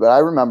things, but I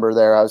remember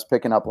I was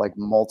picking up like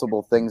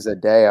multiple things a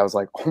day. I was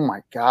like, oh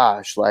my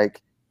gosh,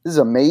 like this is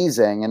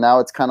amazing. And now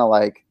it's kind of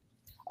like,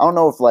 I don't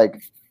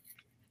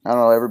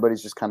know,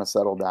 everybody's just kind of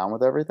settled down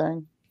with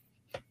everything.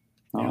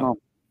 I don't know.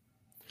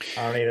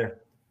 I don't either.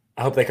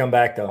 I hope they come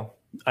back though.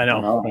 I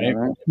know,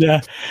 right?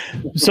 Yeah.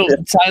 So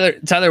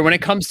Tyler, when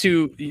it comes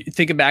to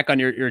thinking back on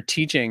your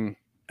teaching,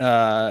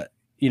 at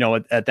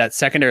that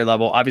secondary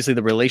level, obviously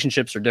the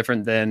relationships are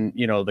different than,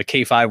 the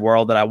K-5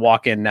 world that I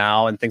walk in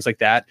now and things like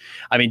that.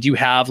 I mean, do you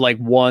have like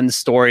one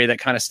story that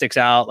kind of sticks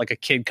out, like a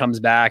kid comes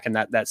back and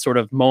that sort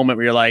of moment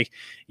where you're like,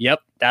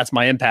 yep, that's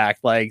my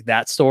impact. Like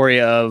that story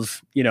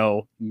of,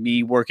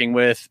 me working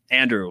with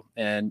Andrew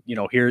and,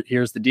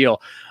 here's the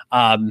deal.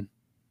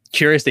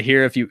 Curious to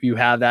hear if you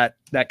have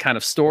that kind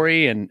of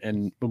story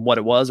and what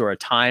it was, or a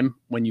time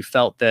when you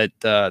felt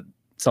that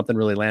something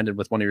really landed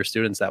with one of your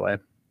students that way.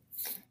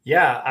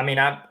 Yeah. I mean,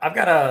 I've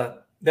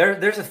got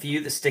there's a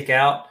few that stick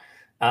out.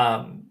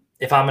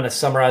 If I'm going to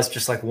summarize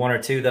just like one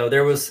or two though,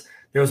 there was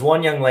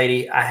one young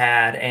lady I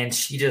had, and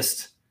she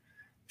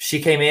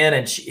came in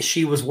and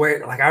she was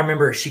I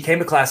remember she came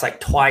to class like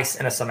twice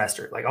in a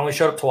semester, like only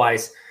showed up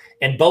twice.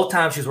 And both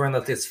times she was wearing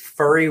like this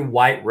furry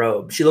white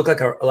robe. She looked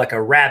like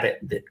a rabbit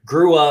that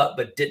grew up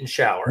but didn't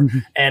shower.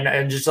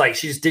 And just like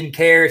she just didn't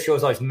care. She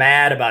was always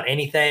mad about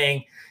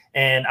anything.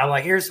 And I'm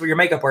like, here's your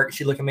makeup work.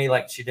 She looked at me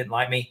like she didn't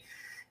like me.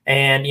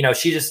 And, you know,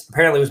 she just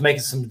apparently was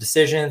making some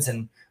decisions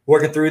and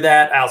working through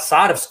that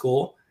outside of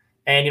school.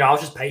 And, you know, I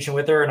was just patient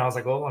with her. And I was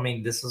like, well, I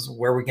mean, this is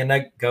where we're going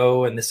to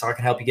go. And this is how I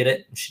can help you get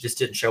it. And she just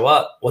didn't show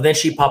up. Well, then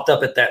she popped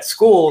up at that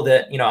school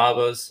that, you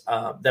know,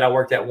 that I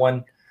worked at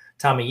one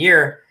time a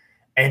year.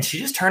 And she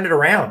just turned it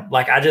around.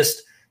 Like I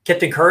just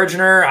kept encouraging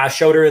her. I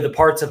showed her the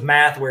parts of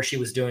math where she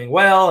was doing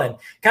well and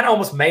kind of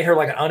almost made her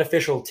like an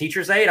unofficial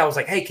teacher's aide. I was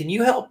like, hey, can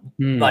you help?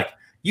 Like,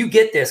 you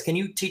get this. Can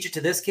you teach it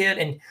to this kid?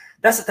 And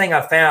that's the thing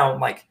I found.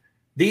 Like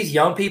these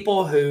young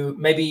people who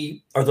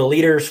maybe are the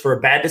leaders for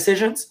bad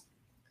decisions,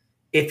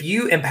 if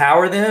you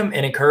empower them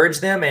and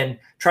encourage them and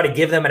try to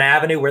give them an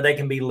avenue where they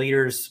can be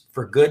leaders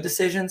for good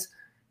decisions,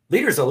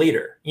 leader's a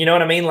leader. You know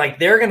what I mean? Like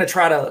they're going to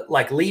try to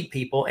like lead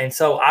people. And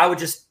so I would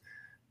just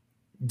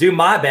do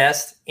my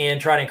best and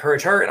try to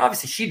encourage her. And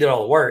obviously she did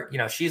all the work. You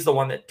know, she's the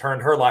one that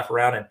turned her life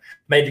around and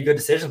made the good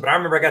decisions. But I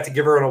remember I got to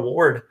give her an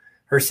award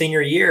her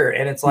senior year.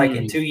 And it's like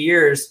in 2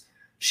 years,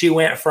 she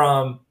went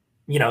from,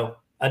 you know,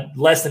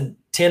 less than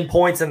 10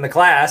 points in the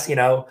class, you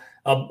know,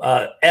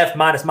 F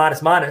minus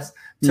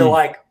to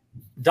like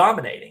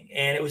dominating.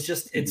 And it was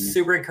just, it's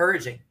super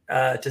encouraging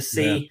to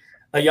see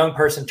a young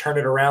person turn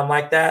it around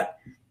like that.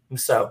 And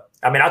so,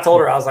 I mean, I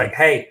told her, I was like,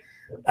 hey,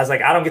 I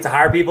don't get to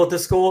hire people at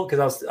this school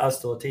because I was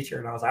still a teacher.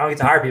 And I was like, I don't get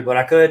to hire people, but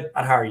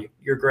I'd hire you.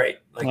 You're great.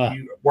 Like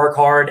you work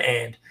hard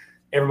and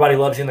everybody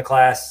loves you in the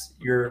class.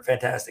 You're a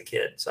fantastic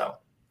kid. So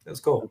it was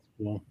cool.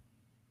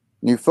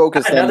 You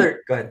focused go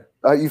ahead.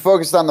 You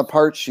focused on the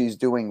part she's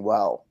doing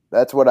well.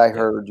 That's what I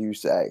heard you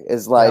say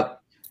is like,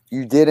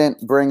 you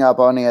didn't bring up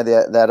any of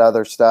that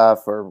other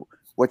stuff or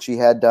what she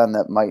had done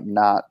that might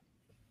not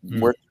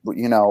work,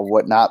 you know,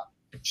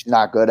 she's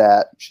not good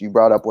at. She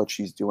brought up what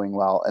she's doing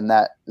well, and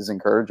that is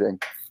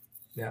encouraging.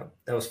 Yeah,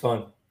 that was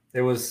fun.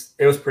 It was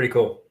pretty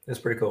cool. It was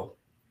pretty cool.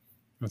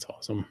 That's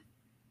awesome.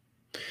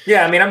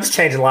 Yeah, I mean, I'm just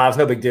changing lives.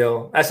 No big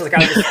deal. That's just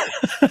like,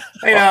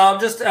 I'm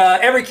just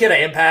every kid I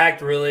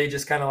impact really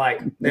just kind of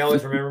like they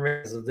always remember me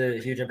because of the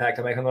huge impact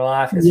I make on their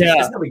life. It's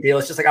no big deal.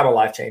 It's just like I'm a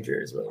life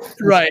changer as well.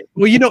 Right.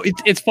 Well, you know,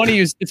 it's funny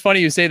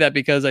you say that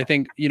because I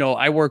think, you know,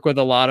 I work with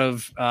a lot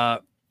of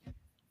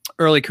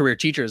early career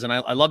teachers, and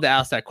I love to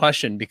ask that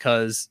question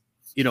because,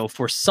 you know,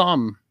 for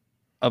some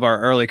of our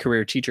early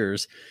career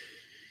teachers,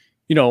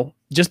 you know,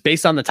 just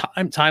based on the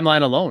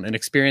timeline alone and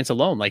experience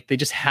alone, like they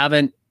just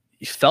haven't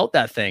felt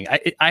that thing.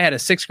 I had a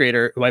sixth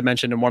grader who I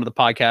mentioned in one of the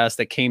podcasts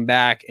that came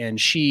back, and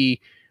she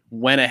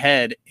went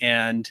ahead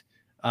and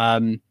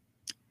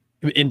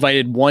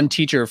invited one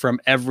teacher from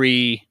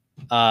every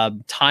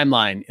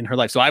timeline in her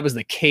life. So I was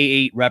the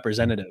K-8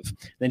 representative.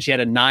 Then she had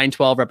a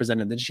 9-12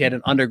 representative. Then she had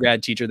an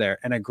undergrad teacher there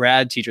and a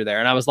grad teacher there.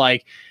 And I was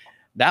like,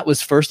 that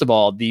was, first of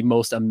all, the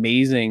most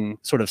amazing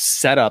sort of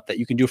setup that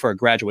you can do for a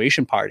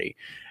graduation party.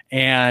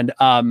 And,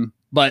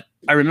 but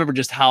I remember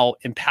just how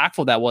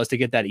impactful that was to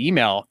get that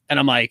email. And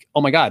I'm like,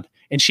 oh my God.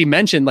 And she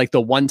mentioned like the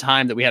one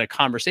time that we had a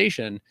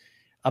conversation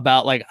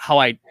about like how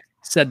I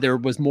said there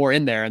was more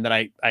in there and that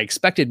I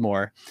expected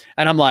more.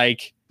 And I'm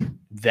like,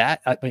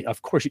 that, I mean,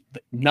 of course,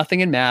 nothing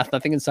in math,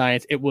 nothing in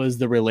science. It was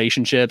the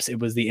relationships. It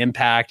was the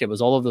impact. It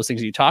was all of those things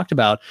that you talked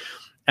about.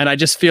 And I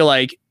just feel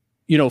like,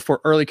 you know,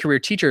 for early career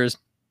teachers,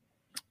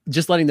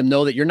 just letting them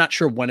know that you're not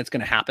sure when it's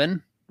going to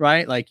happen,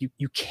 right? Like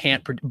you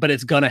can't, but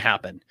it's going to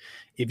happen.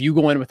 If you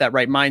go in with that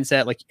right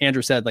mindset, like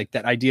Andrew said, like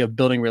that idea of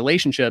building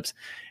relationships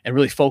and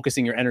really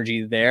focusing your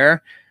energy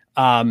there,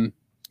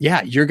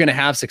 you're going to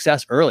have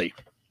success early.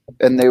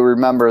 And they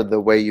remember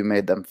the way you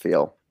made them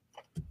feel.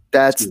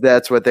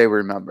 That's what they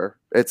remember.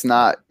 It's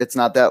not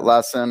that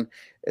lesson.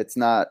 It's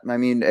not, I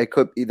mean, it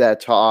could be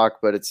that talk,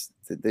 but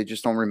they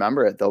just don't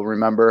remember it. They'll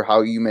remember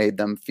how you made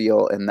them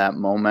feel in that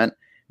moment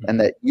and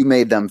that you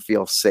made them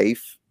feel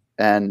safe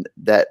and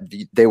that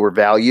they were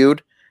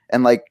valued.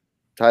 And like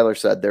Tyler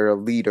said, they're a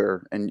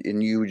leader and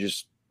you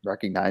just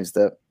recognized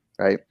it,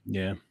 right?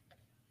 Yeah.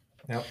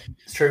 Yep,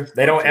 it's true.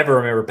 They don't ever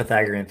remember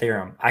Pythagorean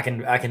theorem. I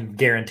can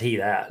guarantee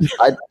that.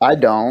 I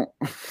don't.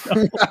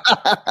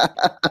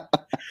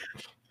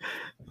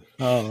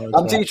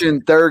 I'm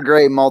teaching third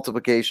grade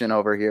multiplication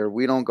over here.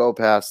 We don't go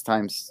past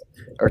 10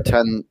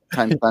 times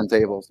 10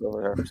 tables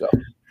over here. So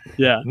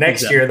yeah,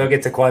 next year they'll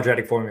get to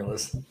quadratic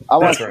formulas.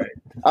 That's right.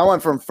 I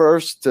went from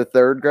first to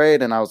third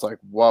grade, and I was like,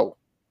 "Whoa,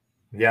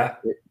 yeah,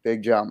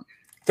 big jump."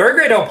 Third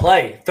grade don't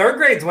play. Third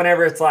grade's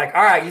whenever it's like,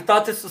 all right, you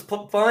thought this was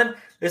fun.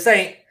 This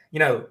ain't, you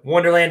know,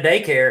 Wonderland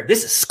daycare.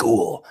 This is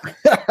school.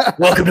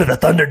 Welcome to the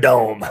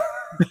Thunderdome.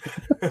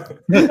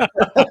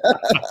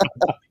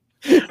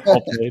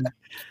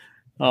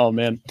 Oh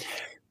man,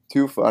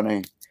 too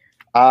funny.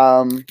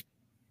 I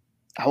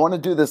want to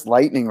do this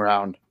lightning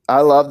round.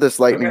 I love this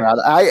lightning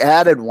round. I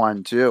added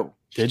one too.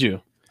 Did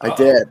you? I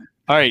did.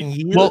 All right.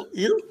 Well,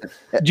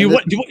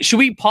 should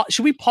we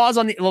pause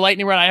on the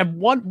lightning round? I have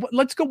one.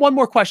 Let's go one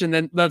more question,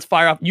 then let's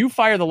fire off. You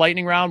fire the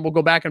lightning round. We'll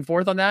go back and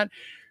forth on that.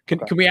 Can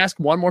we ask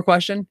one more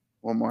question?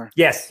 One more.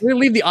 Yes. We're gonna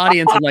leave the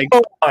audience and like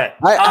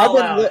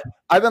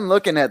I've been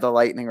looking at the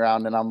lightning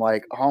round and I'm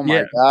like, oh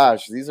my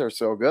gosh, these are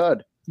so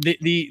good.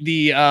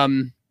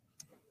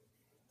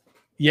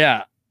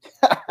 Yeah.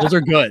 Those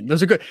are good.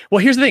 Those are good. Well,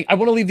 here's the thing. I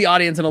want to leave the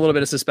audience in a little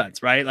bit of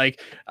suspense, right? Like,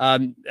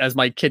 as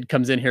my kid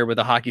comes in here with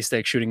a hockey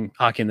stick shooting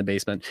hockey in the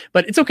basement,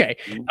 but it's okay.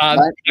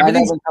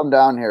 Everything's hasn't come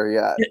down here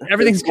yet.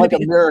 Everything's like a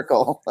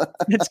miracle.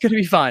 It's going to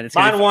be fine.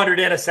 Mine wandered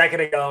in a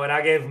second ago and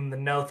I gave them the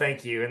no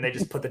thank you. And they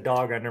just put the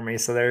dog under me.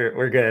 So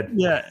we're good.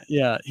 Yeah.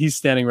 Yeah. He's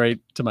standing right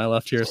to my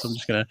left here. So I'm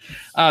just going to,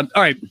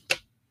 all right.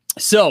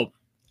 So,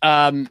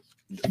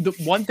 the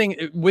one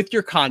thing with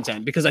your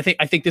content, because I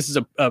think this is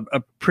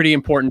a pretty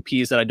important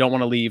piece that I don't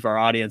want to leave our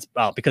audience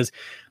out, because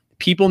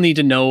people need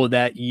to know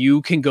that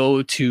you can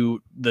go to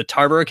the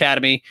Tarver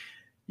Academy.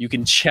 You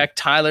can check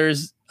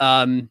Tyler's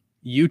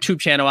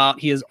YouTube channel out.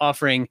 He is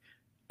offering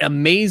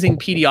amazing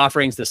PD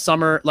offerings this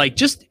summer. Like,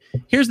 just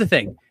here's the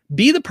thing.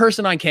 Be the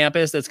person on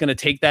campus that's going to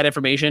take that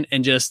information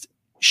and just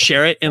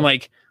share it and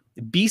like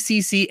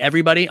BCC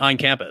everybody on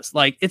campus.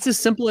 Like, it's as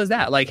simple as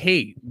that. Like,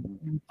 hey,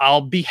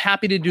 I'll be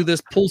happy to do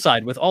this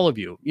poolside with all of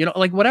you,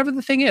 like whatever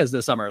the thing is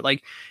this summer,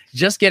 like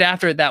just get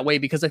after it that way,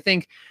 because I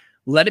think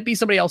let it be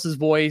somebody else's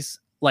voice,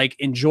 like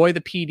enjoy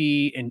the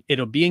PD and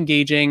it'll be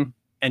engaging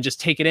and just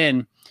take it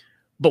in.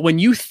 But when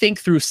you think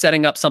through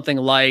setting up something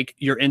like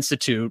your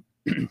institute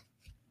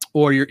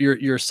or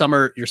your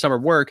summer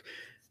work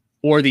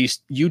or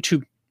these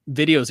YouTube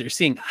videos that you're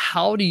seeing,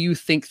 how do you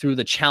think through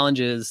the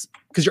challenges?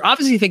 Because you're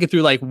obviously thinking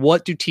through like,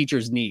 what do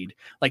teachers need?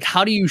 Like,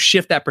 how do you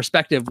shift that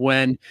perspective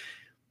when,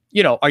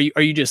 are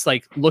you just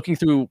like looking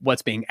through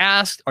what's being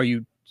asked? Are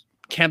you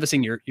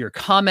canvassing your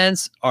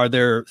comments? Are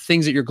there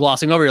things that you're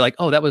glossing over? You're like,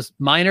 oh, that was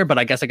minor, but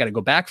I guess I got to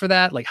go back for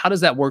that. Like, how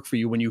does that work for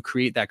you when you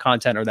create that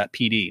content or that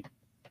PD?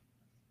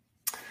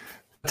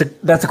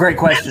 That's a great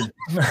question.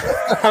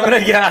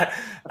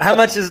 How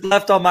much is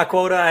left on my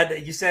quota?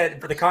 You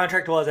said for the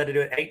contract I had to do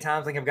it 8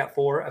 times. I think I've got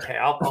 4. Okay,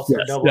 I'll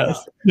double it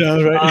up.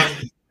 Yeah,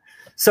 right.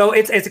 So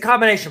it's a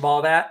combination of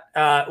all that.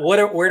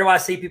 Where do I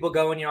see people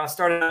going? I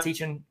started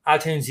teaching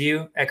iTunes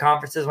U at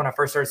conferences when I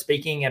first started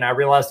speaking, and I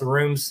realized the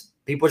rooms,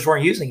 people just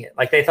weren't using it.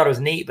 Like, they thought it was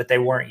neat, but they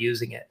weren't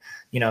using it.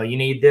 You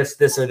need this,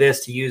 or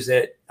this to use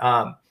it.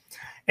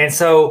 And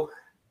so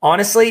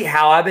honestly,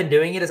 how I've been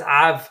doing it is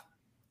and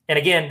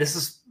again,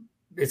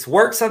 it's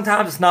worked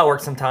sometimes, it's not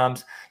worked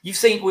sometimes.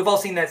 We've all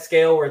seen that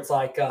scale where it's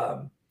like,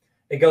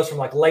 it goes from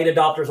like late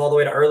adopters all the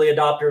way to early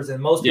adopters.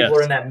 And most people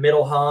are in that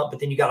middle hump,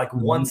 but then you got like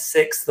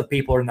 1/6 of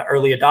people are in the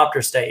early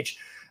adopter stage.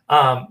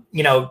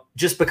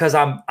 Just because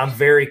I'm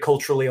very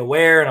culturally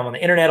aware and I'm on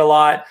the internet a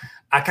lot,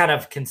 I kind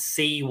of can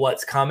see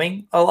what's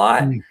coming a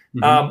lot. And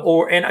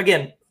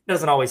again, it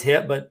doesn't always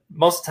hit, but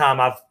most of the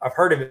time I've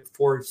heard of it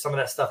before some of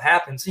that stuff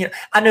happens.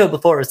 I knew it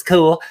before it was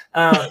cool.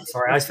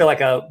 Sorry, I just feel like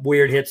a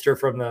weird hipster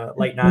from the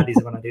late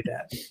 90s when I do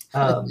that.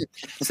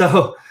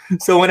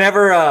 So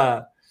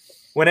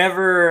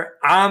whenever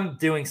I'm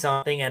doing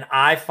something and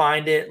I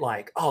find it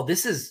like, oh,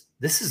 this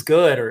is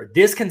good, or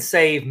this can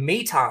save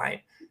me time,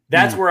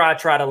 that's where I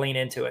try to lean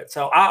into it.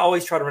 So I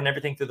always try to run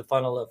everything through the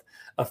funnel of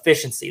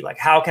efficiency. Like,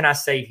 how can I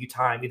save you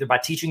time? Either by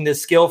teaching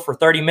this skill for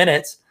 30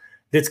 minutes,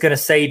 that's going to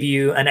save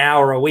you an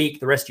hour a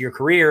week, the rest of your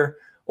career,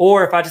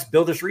 or if I just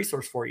build this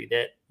resource for you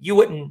that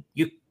you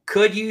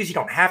could use, you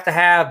don't have to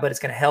have, but it's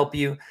going to help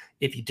you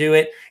if you do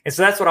it. And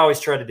so that's what I always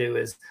try to do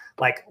is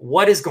like,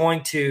 what is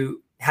going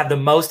to have the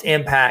most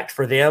impact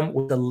for them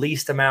with the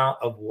least amount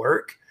of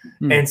work.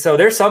 And so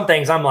there's some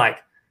things I'm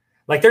like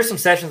there's some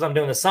sessions I'm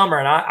doing this summer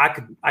and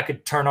I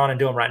could turn on and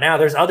do them right now.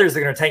 There's others that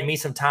are going to take me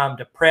some time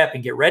to prep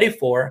and get ready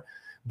for,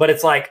 but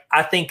it's like,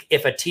 I think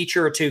if a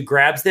teacher or two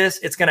grabs this,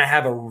 it's going to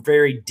have a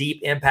very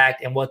deep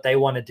impact in what they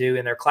want to do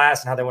in their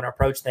class and how they want to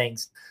approach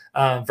things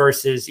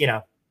versus,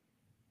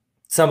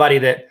 somebody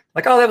that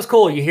like, oh, that was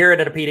cool. You hear it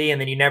at a PD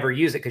and then you never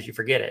use it because you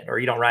forget it or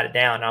you don't write it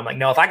down. And I'm like,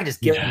 no, if I can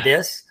just give them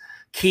this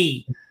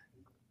key,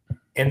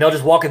 and they'll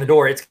just walk in the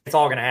door, it's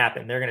all going to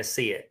happen. They're going to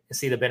see it and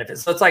see the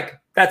benefits. So it's like,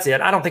 that's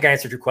it. I don't think I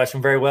answered your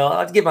question very well.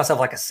 I'd give myself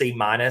like a C-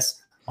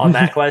 on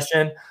that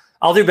question.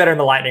 I'll do better in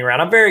the lightning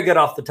round. I'm very good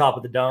off the top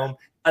of the dome.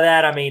 By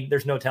that, I mean,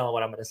 there's no telling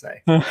what I'm going to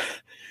say.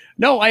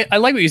 No, I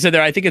like what you said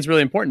there. I think it's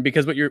really important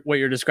because what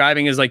you're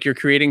describing is like you're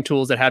creating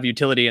tools that have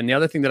utility. And the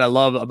other thing that I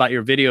love about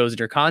your videos and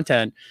your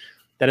content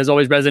that has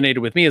always resonated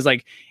with me is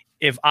like,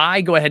 if I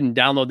go ahead and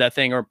download that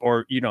thing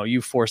or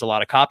you force a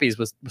lot of copies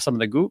with some of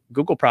the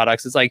Google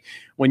products, it's like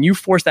when you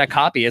force that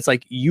copy, it's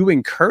like you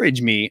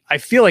encourage me. I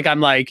feel like I'm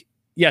like,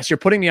 yes, you're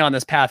putting me on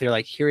this path. You're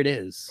like, here it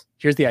is.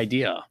 Here's the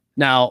idea.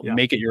 Now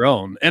make it your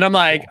own. And I'm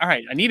like, all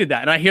right, I needed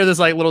that. And I hear this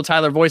like little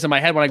Tyler voice in my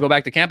head when I go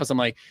back to campus. I'm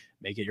like,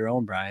 make it your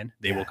own, Brian.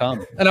 They will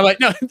come. And I'm like,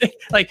 no,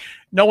 like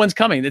no one's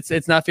coming.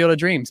 It's not Field of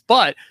Dreams.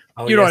 But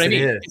you know what I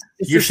mean?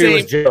 You're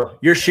shoeless Joe.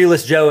 You're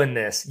shoeless Joe in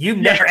this. You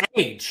never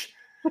age.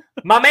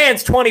 My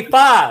man's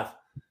 25.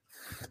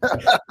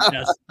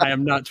 Yes, I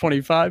am not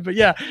 25, but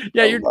yeah,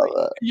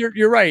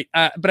 you're right.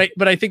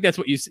 But I think that's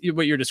what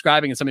you're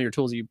describing, and some of your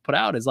tools you put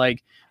out is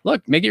like,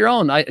 look, make it your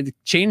own. I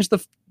change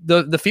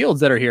the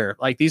fields that are here.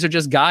 Like these are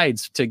just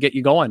guides to get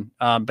you going.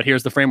 But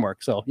here's the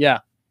framework. So yeah.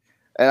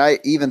 And I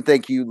even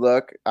think you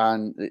look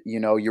on,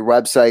 your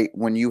website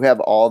when you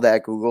have all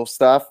that Google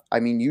stuff. I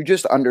mean, you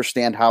just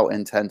understand how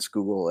intense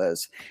Google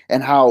is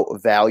and how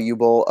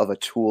valuable of a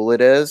tool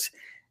it is,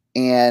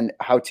 and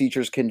how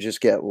teachers can just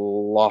get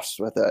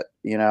lost with it.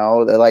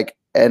 They're like,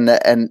 and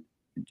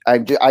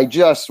I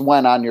just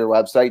went on your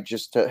website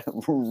just to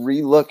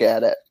relook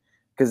at it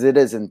because it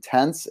is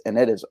intense and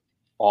it is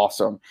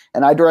awesome.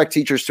 And I direct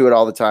teachers to it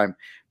all the time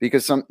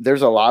because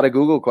there's a lot of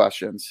Google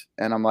questions,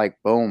 and I'm like,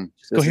 boom,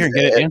 go here and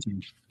get it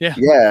answered.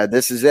 Yeah,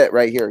 this is it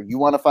right here. You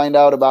want to find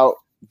out about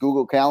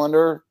Google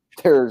Calendar?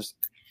 There's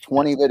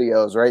 20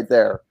 videos right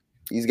there.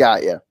 He's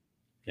got you.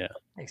 Yeah.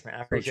 Thanks, man.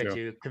 I appreciate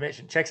you.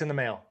 Commission checks in the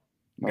mail.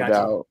 No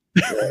doubt.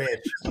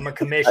 I'm gonna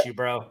commish you,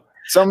 bro.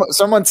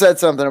 Someone said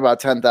something about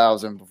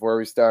 10,000 before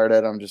we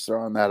started. I'm just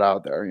throwing that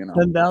out there.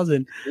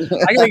 10,000.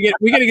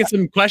 We gotta get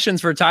some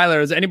questions for Tyler.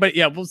 Is anybody?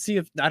 Yeah, we'll see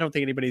if I don't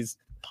think anybody's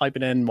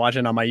piping in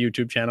watching on my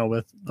YouTube channel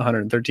with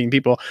 113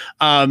 people.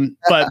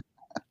 But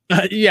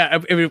yeah,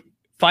 if we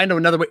find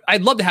another way,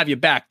 I'd love to have you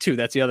back too.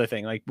 That's the other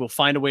thing. Like we'll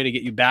find a way to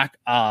get you back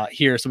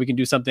here so we can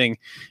do something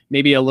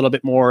maybe a little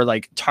bit more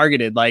like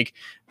targeted, like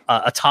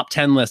a top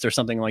 10 list or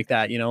something like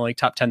that, like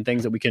top 10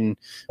 things that we can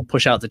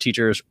push out to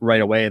teachers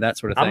right away, that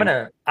sort of thing.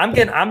 I'm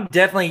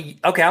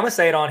gonna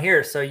say it on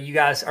here. So you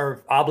guys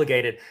are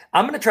obligated.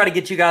 I'm going to try to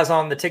get you guys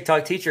on the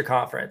TikTok teacher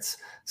conference.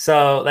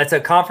 So that's a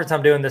conference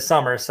I'm doing this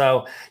summer.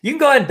 So you can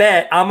go ahead and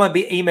bet I'm going to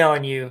be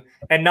emailing you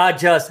and not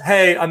just,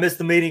 hey, I missed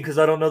the meeting because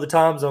I don't know the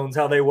time zones,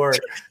 how they work.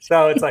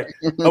 So it's like,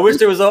 I wish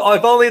there was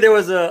if only there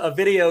was a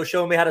video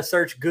showing me how to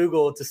search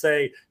Google to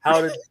say how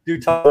to do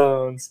time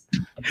zones.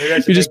 Maybe I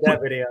should make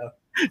that video.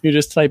 You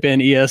just type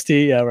in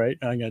EST. Yeah, right.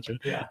 I got you.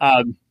 Yeah.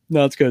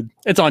 No, it's good.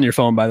 It's on your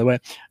phone, by the way.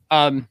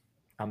 I'm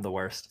the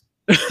worst.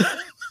 All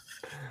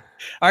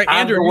right,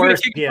 Andrew, are you going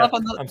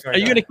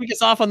to kick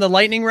us off on the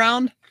lightning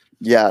round?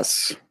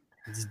 Yes.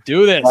 Let's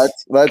do this.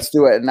 Let's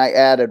do it. And I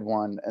added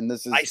one. And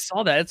I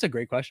saw that. It's a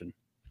great question.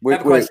 I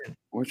have a question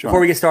before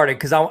we get started,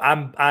 because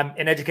I'm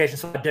in education,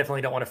 so I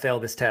definitely don't want to fail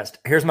this test.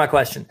 Here's my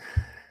question.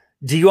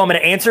 Do you want me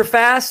to answer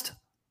fast,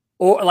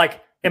 or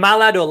like, am I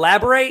allowed to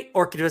elaborate,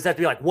 or does it have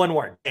to be like one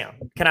word? Damn.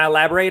 Can I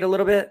elaborate a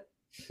little bit?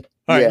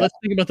 All right, let's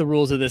think about the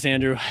rules of this,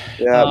 Andrew.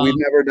 Yeah, we've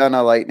never done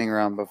a lightning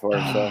round before.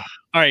 So.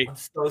 All right. I'm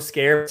so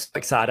scared. So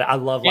excited. I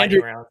love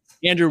lightning rounds.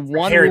 Andrew,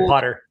 Harry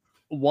Potter.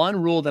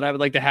 One rule that I would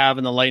like to have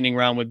in the lightning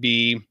round would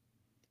be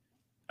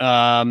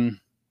the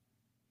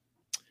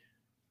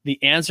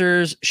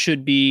answers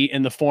should be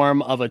in the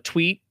form of a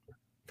tweet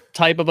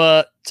type of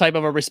a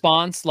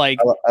response. Like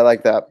I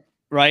like that.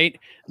 Right?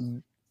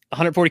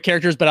 140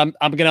 characters, but I'm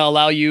going to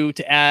allow you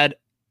to add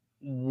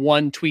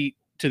one tweet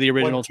to the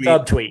original tweet.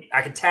 Subtweet.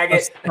 I can tag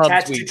it,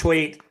 attach to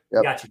tweet.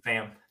 Yep. Got you,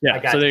 fam.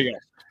 Yeah. So there you go.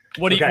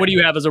 What do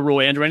you have as a rule,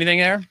 Andrew? Anything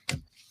there?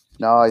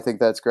 No, I think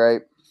that's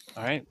great.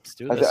 All right, let's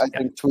do this. I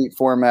think tweet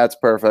format's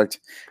perfect.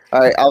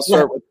 All right, I'll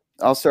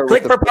start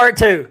Click for part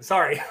 2.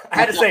 Sorry, I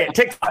had to say it.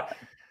 TikTok.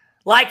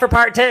 Like for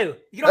part 2.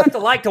 You don't have to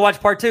like to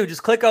watch part 2.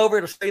 Just click over.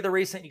 It'll show you the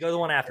recent. You go to the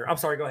one after. I'm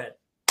sorry. Go ahead.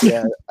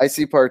 Yeah, I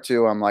see part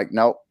 2. I'm like,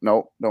 nope,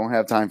 don't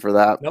have time for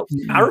that. Nope.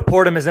 I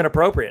report them as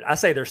inappropriate. I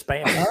say they're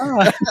spam.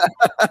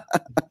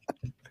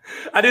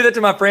 I do that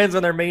to my friends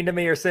when they're mean to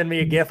me or send me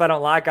a GIF I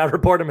don't like. I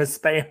report them as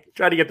spam.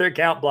 Try to get their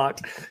account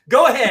blocked.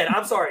 Go ahead.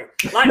 I'm sorry.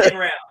 Lightning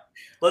round.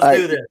 Let's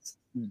do this.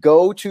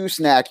 Go-to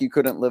snack you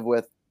couldn't live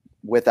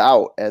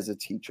without as a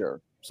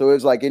teacher. So it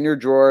was like in your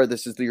drawer.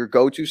 This is your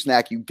go-to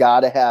snack. You got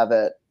to have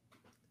it.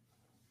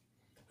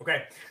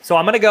 Okay. So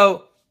I'm going to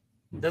go,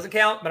 doesn't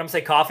count, but I'm going to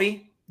say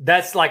coffee.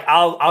 That's like,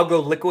 I'll go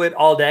liquid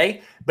all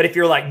day. But if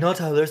you're like, no,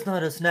 Tyler, there's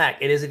not a snack.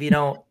 It is if you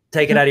don't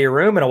take it out of your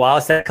room in a while.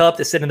 It's that cup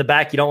that's sitting in the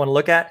back you don't want to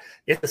look at.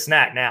 It's a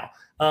snack now.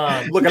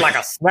 Looking like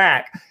a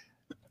snack.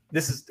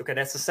 That's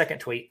the second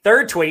tweet.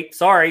 Third tweet,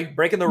 sorry,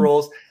 breaking the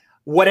rules.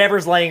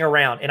 Whatever's laying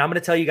around. And I'm going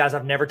to tell you guys,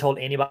 I've never told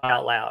anybody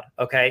out loud.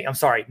 Okay. I'm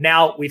sorry.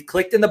 Now we've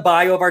clicked in the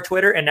bio of our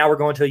Twitter and now we're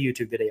going to a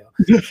YouTube video.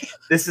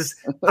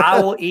 I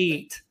will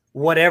eat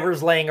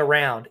whatever's laying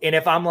around. And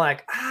if I'm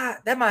like,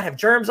 that might have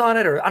germs on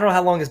it, or I don't know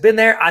how long it's been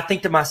there, I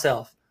think to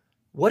myself,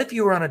 what if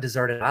you were on a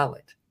deserted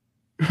island?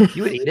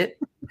 You would eat it.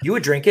 You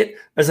would drink it.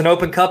 There's an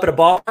open cup at a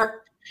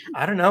bar.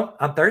 I don't know.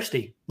 I'm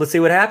thirsty. Let's see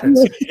what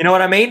happens. You know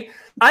what I mean?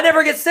 I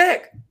never get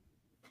sick.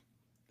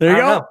 There you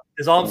go.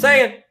 That's all I'm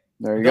saying.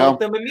 There you go.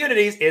 Them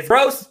immunities. It's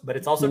gross, but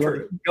it's also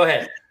true. Go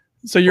ahead.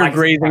 So you're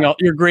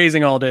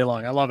grazing all day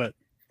long. I love it.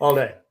 All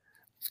day.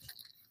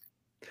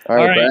 All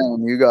right,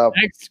 Brian, you go.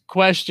 Next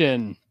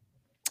question.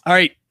 All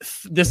right,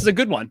 this is a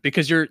good one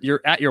because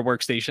you're at your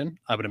workstation,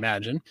 I would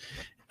imagine.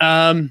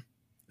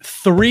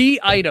 3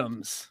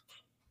 items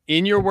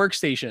in your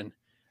workstation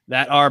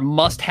that are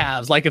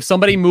must-haves. Like if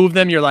somebody moved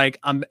them, you're like,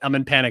 I'm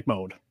in panic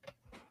mode.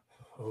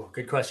 Oh,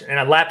 good question. And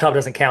a laptop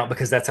doesn't count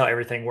because that's how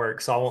everything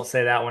works. So I won't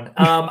say that one.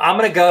 I'm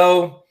going to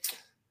go.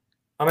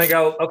 I'm gonna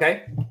go.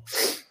 Okay,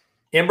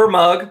 Ember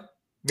mug.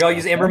 Y'all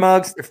use Ember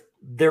mugs?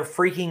 They're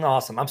freaking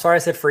awesome. I'm sorry I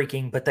said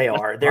freaking, but they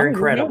are. They're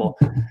incredible.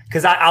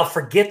 Because I'll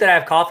forget that I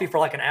have coffee for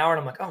like an hour, and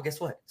I'm like, oh, guess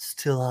what?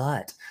 Still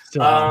hot.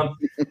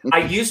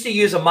 I used to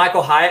use a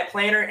Michael Hyatt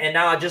planner, and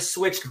now I just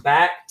switched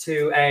back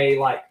to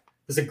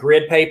there's a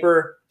grid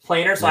paper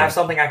planner, so I have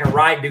something I can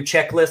write, do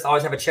checklists. I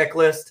always have a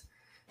checklist.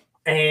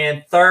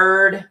 And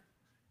third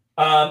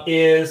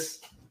is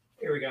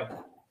here we go.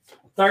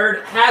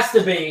 Third has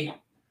to be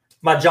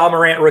my Ja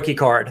Morant rookie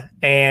card,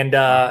 and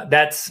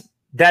that's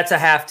a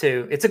have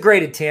to. It's a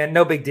graded 10,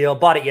 no big deal.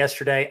 Bought it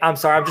yesterday. I'm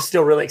sorry, I'm just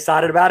still really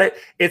excited about it.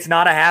 It's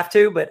not a have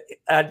to, but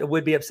I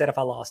would be upset if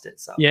I lost it.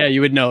 So yeah,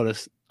 you would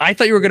notice. I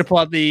thought you were going to pull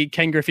out the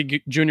Ken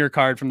Griffey Jr.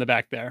 card from the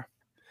back there.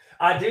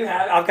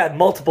 I've got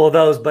multiple of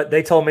those, but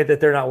they told me that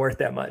they're not worth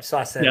that much. So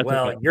I said,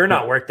 You're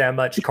not worth that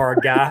much, card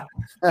guy.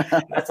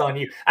 That's on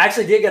you. I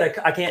actually did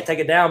get I can't take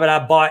it down, but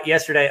I bought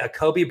yesterday a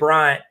Kobe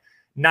Bryant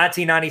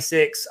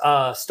 1996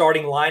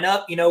 starting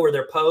lineup, where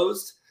they're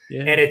posed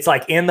and it's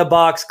like in the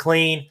box,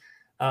 clean.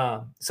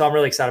 So I'm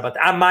really excited about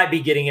that. I might be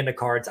getting into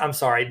cards. I'm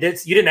sorry.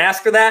 You didn't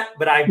ask for that,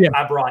 but I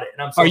brought it,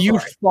 and I'm so sorry.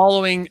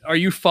 Are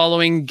you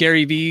following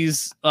Gary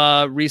V's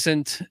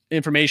recent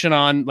information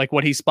on like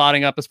what he's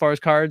spotting up as far as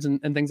cards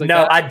and things like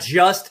that?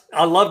 No,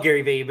 I love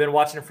Gary V. Been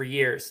watching him for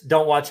years.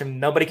 Don't watch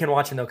him. Nobody can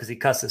watch him though because he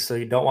cusses, so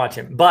you don't watch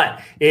him.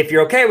 But if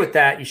you're okay with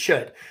that, you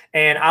should.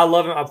 And I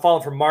love him. I'm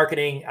following for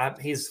marketing.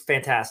 He's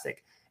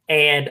fantastic.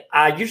 And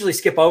I usually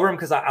skip over him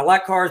because I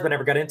like cards, but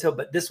never got into it.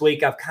 But this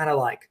week I've kind of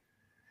like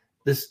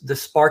the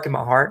spark in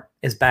my heart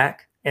is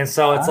back. And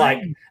so it's like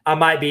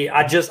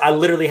I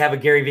literally have a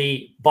Gary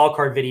V ball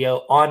card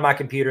video on my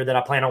computer that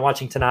I plan on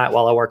watching tonight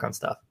while I work on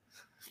stuff.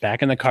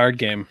 Back in the card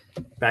game.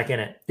 Back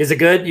in it. Is it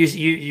good?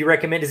 You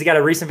recommend? Has he got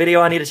a recent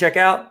video I need to check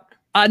out?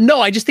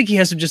 No, I just think he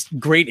has some just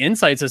great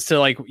insights as to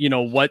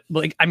what,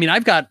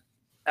 I've got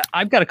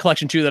a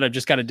collection too that I've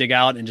just got to dig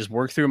out and just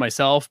work through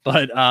myself.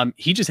 But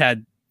he just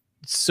had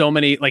so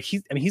many,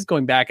 he's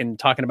going back and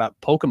talking about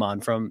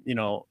Pokemon from,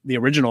 the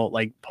original,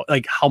 like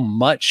how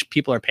much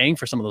people are paying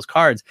for some of those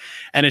cards.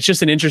 And it's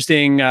just an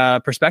interesting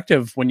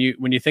perspective when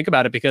you think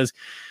about it, because,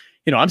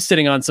 I'm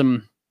sitting on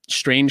some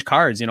strange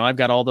cards. I've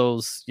got all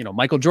those,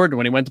 Michael Jordan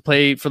when he went to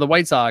play for the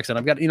White Sox, and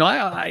I've got,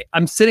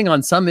 I'm sitting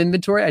on some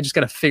inventory. I just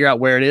got to figure out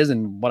where it is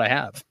and what I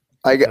have.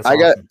 I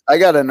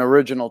got an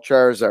original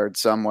Charizard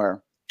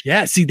somewhere.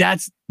 Yeah. See,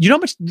 that's, how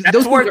much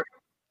those worth.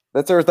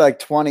 That's worth like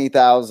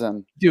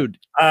 20,000, dude.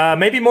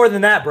 Maybe more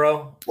than that,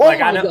 bro. Oh my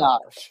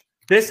gosh!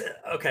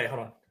 Okay, hold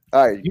on.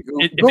 All right,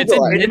 it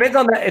depends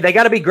on that. They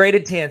got to be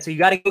graded 10, so you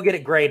got to go get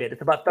it graded.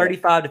 It's about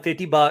 $35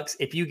 to $50.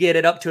 If you get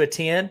it up to a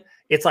 10,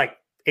 it's like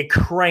it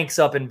cranks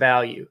up in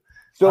value.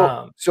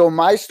 So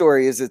my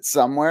story is it's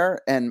somewhere,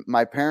 and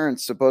my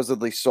parents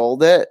supposedly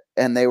sold it,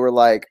 and they were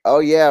like, "Oh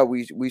yeah,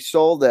 we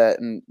sold it,"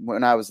 and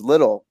when I was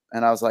little,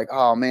 and I was like,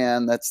 "Oh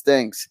man, that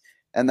stinks."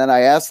 And then I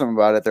asked them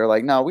about it. They're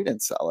like, "No, we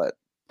didn't sell it."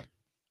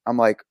 I'm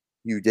like,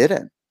 you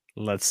didn't.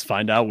 Let's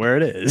find out where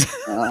it is.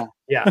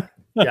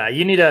 Yeah.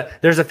 You need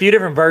there's a few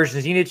different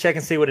versions. You need to check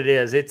and see what it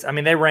is.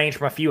 They range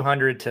from a few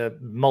hundred to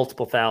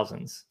multiple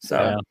thousands.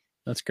 So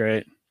that's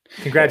great.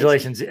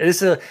 Congratulations.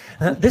 This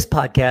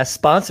podcast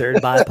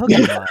sponsored by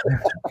Pokemon.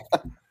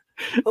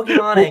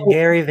 Pokemon and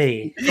Gary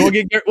V.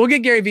 We'll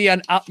get Gary V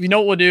on. You know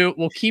what we'll do?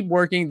 We'll keep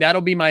working.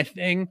 That'll be my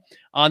thing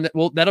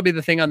that'll be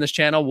the thing on this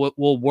channel.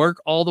 We'll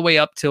work all the way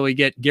up till we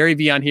get Gary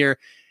V on here,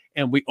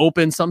 and we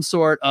open some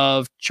sort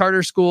of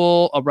charter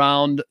school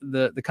around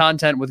the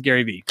content with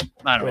Gary V.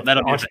 I don't know.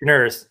 That'll be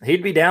entrepreneurs.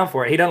 He'd be down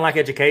for it. He doesn't like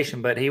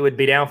education, but he would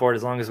be down for it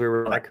as long as we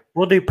were like,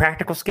 we'll do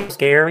practical skills,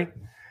 Gary.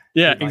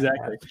 Yeah,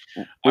 exactly.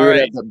 We would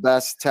have the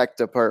best tech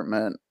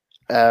department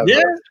ever.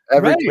 Yeah,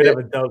 we'd have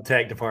a dope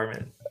tech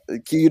department.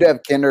 You'd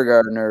have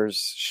kindergartners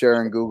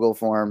sharing Google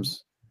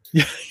Forms.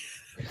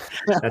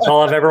 That's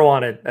all I've ever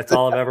wanted.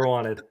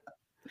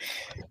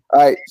 All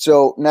right,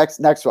 so next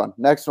one.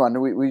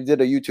 We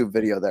did a YouTube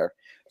video there.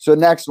 So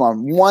next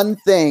one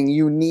thing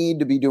you need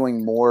to be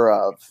doing more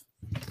of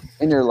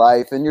in your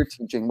life, in your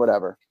teaching,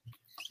 whatever.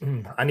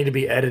 I need to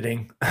be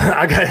editing.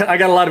 I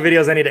got a lot of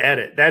videos I need to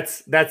edit.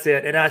 That's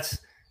it. And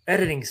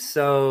editing's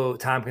so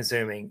time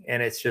consuming,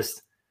 and it's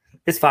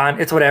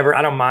fine. It's whatever.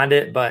 I don't mind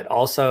it, but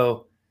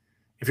also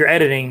if you're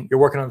editing, you're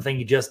working on the thing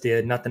you just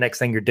did, not the next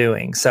thing you're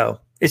doing. So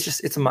I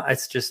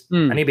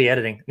need to be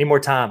editing. Need more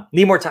time.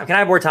 Can I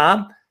have more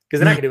time? Because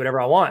then I can do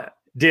whatever I want.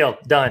 Deal.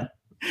 Done.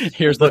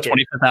 Here's the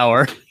 25th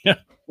hour.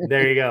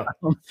 There you go.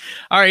 All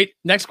right.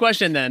 Next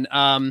question then.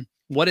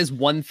 What is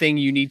one thing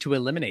you need to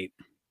eliminate?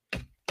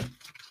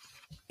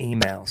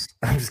 Emails.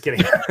 I'm just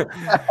kidding.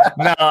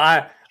 No,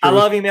 I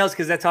love emails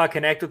because that's how I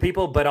connect with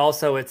people. But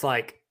also it's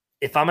like,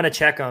 if I'm going to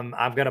check them,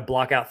 I've got to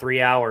block out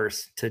 3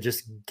 hours to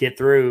just get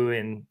through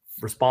and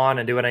respond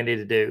and do what I need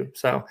to do.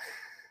 So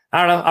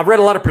I don't know. I've read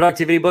a lot of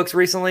productivity books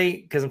recently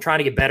because I'm trying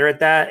to get better at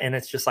that. And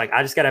it's just like,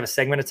 I just got to have a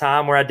segment of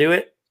time where I do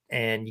it,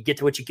 and you get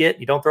to what you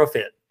get. You don't throw a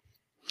fit.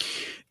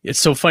 It's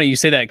so funny you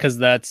say that, because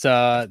that's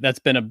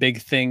been a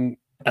big thing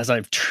as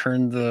I've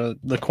turned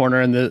the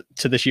corner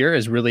to this year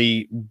is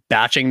really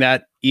batching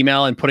that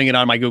email and putting it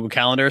on my Google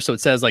Calendar. So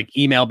it says like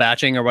email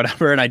batching or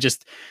whatever. And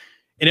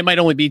it might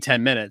only be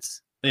 10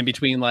 minutes in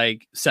between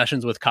like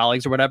sessions with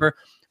colleagues or whatever.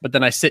 But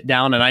then I sit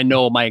down and I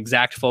know my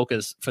exact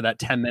focus for that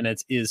 10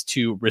 minutes is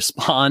to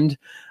respond,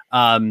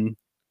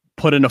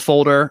 put in a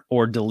folder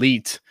or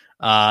delete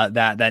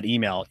that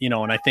email,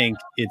 and I think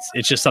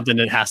it's just something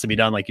that has to be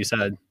done, like you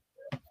said.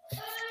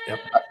 Yep.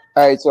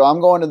 All right, so I'm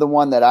going to the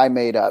one that I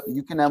made up.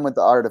 You can end with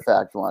the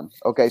artifact one.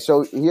 Okay,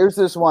 so here's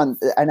this one,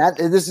 and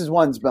this is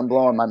one's been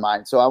blowing my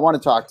mind. So I want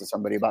to talk to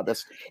somebody about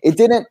this.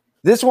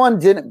 This one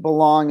didn't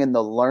belong in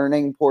the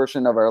learning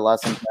portion of our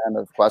lesson plan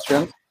of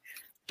questions,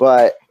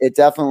 but it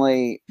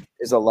definitely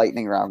is a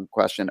lightning round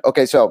question.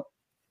 Okay, so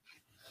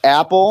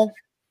Apple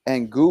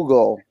and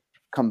Google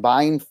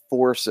combine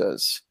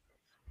forces,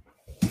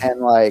 and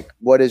like,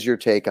 what is your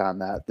take on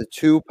that? The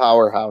two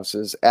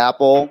powerhouses,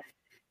 Apple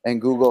and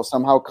Google,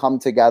 somehow come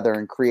together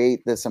and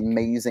create this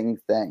amazing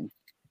thing.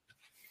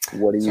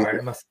 What do you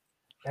think?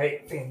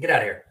 Hey, get out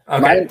of here.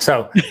 Okay,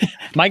 so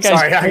my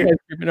guy's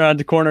creeping around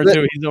the corner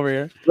too. He's over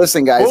here.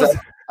 Listen, guys,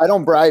 I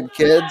don't bribe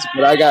kids,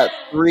 but I got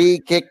 3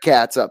 Kit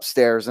Kats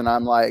upstairs, and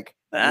I'm like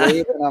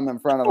waving them in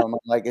front of them. I'm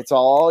like, it's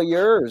all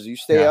yours. You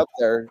stay up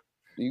there.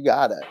 You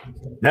got it.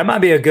 That might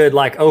be a good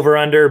like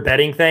over/under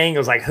betting thing. It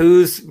was like,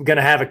 who's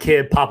gonna have a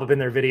kid pop up in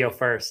their video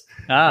first?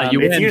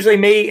 It's usually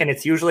me, and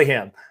it's usually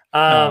him.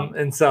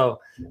 And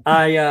so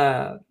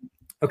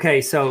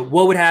okay, so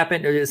what would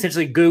happen?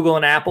 Essentially, Google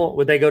and Apple,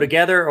 would they go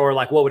together, or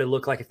like what would it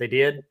look like if they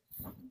did?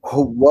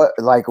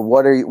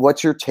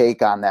 What's your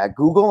take on that?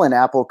 Google and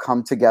Apple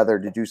come together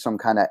to do some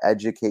kind of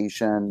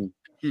education,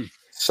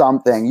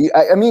 something.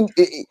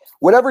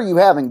 Whatever you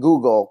have in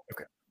Google,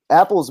 okay.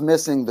 Apple's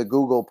missing the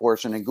Google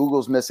portion, and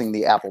Google's missing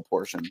the Apple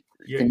portion.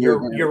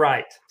 You're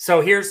right.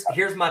 So here's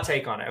my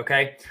take on it.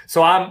 Okay.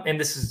 So and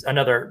this is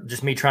another,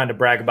 just me trying to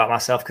brag about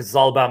myself, because it's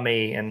all about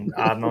me and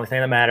I'm the only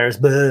thing that matters.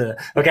 Blah.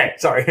 Okay.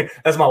 Sorry.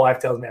 That's my wife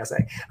tells me I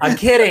say. I'm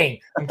kidding.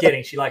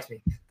 She likes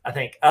me, I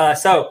think.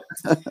 So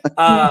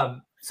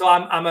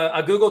I'm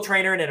a Google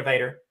trainer and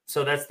innovator.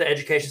 So that's the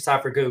education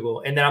side for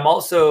Google. And then I'm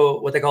also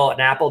what they call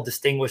an Apple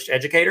Distinguished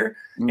Educator.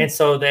 And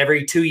so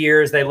every 2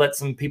 years, they let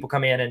some people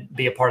come in and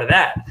be a part of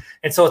that.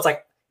 And so it's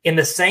like in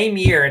the same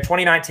year, in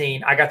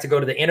 2019, I got to go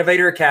to the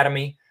Innovator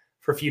Academy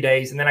for a few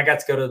days. And then I got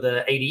to go to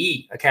the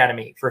ADE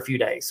Academy for a few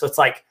days. So it's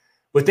like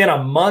within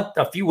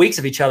a few weeks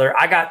of each other,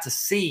 I got to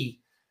see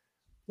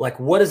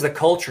like, what is the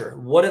culture?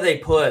 What do they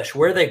push?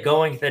 Where are they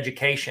going with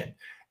education?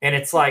 And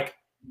it's like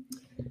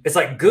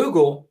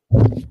Google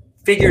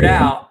figured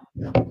out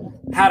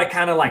how to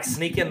kind of like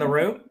sneak in the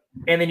room.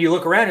 And then you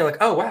look around, you're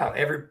like, oh, wow,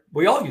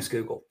 we all use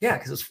Google. Yeah,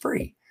 because it's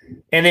free.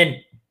 And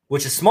then,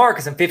 which is smart,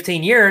 because in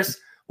 15 years,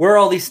 where are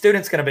all these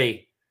students going to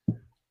be?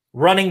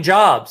 Running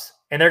jobs.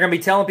 And they're going to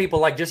be telling people,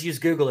 like, just use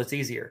Google. It's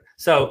easier.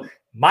 So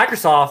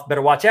Microsoft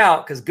better watch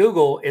out, because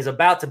Google is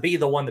about to be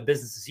the one that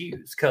businesses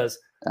use, because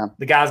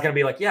the guy's going to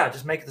be like, yeah,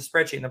 just make the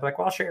spreadsheet. And they'll be like,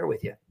 well, I'll share it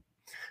with you.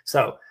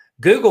 So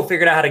Google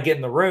figured out how to get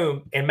in the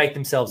room and make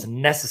themselves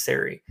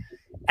necessary.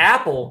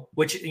 Apple,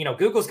 which,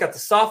 Google's got the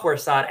software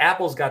side,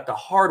 Apple's got the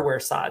hardware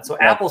side. So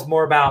Apple's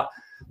more about,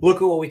 look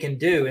at what we can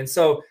do. And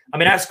so,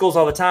 I have schools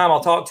all the time.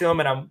 I'll talk to them,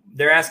 and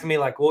they're asking me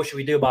like, what should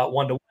we do about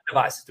one-to-one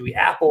devices? Do we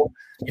Apple?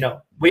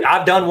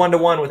 I've done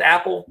one-to-one with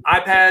Apple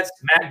iPads,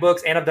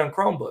 MacBooks, and I've done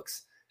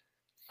Chromebooks.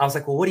 I was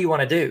like, well, what do you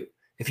want to do?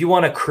 If you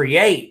want to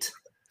create,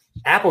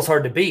 Apple's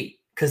hard to beat,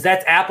 because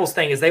that's Apple's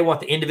thing, is they want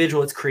the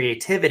individual, it's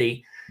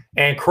creativity.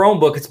 And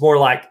Chromebook, it's more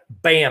like,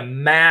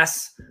 bam,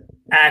 mass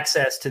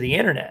access to the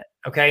internet.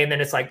 Okay. And then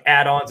it's like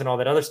add-ons and all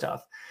that other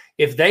stuff.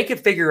 If they could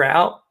figure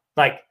out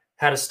like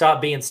how to stop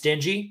being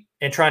stingy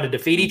and trying to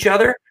defeat each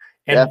other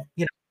and,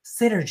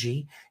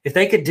 synergy, if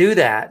they could do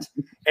that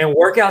and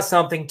work out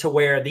something to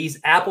where these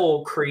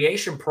Apple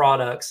creation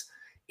products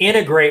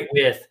integrate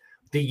with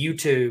the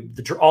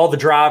YouTube, all the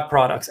Drive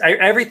products,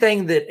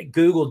 everything that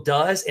Google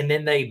does, and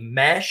then they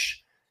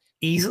mesh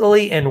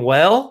easily and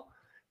well,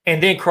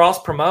 and then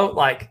cross promote,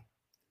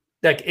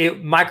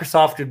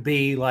 Microsoft would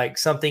be like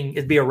something,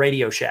 it'd be a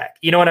Radio Shack.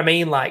 You know what I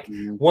mean? Like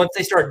once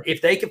they start,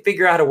 if they can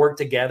figure out how to work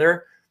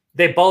together,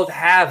 they both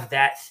have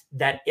that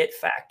it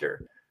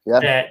factor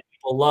that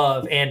people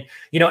love. And,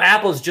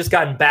 Apple's just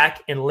gotten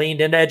back and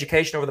leaned into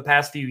education over the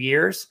past few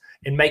years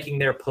and making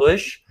their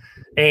push.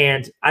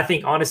 And I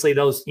think honestly,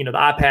 those, the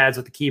iPads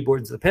with the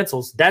keyboards and the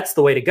pencils, that's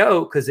the way to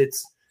go. Cause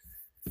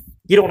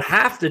you don't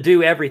have to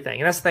do everything.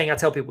 And that's the thing I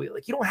tell people,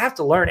 like, you don't have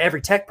to learn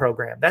every tech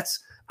program.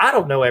 I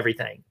don't know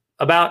everything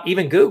about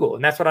even Google.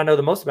 And that's what I know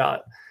the most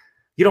about.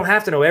 You don't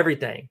have to know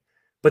everything,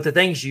 but the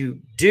things you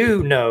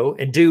do know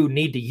and do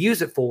need to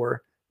use it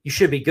for, you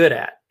should be good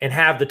at and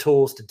have the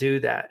tools to do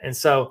that. And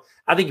so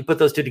I think you put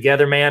those two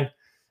together, man.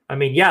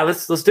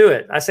 Let's do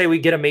it. I say we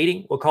get a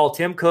meeting. We'll call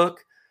Tim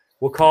Cook.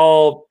 We'll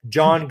call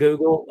John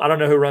Google. I don't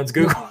know who runs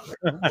Google.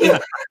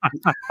 They're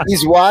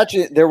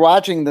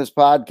watching this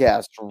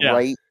podcast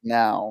right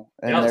now.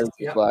 And they're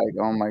just like,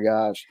 oh my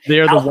gosh. They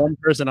are the one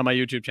person on my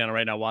YouTube channel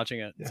right now watching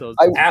it. So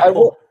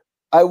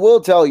I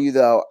will tell you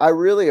though, I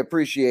really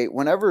appreciate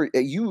whenever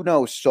you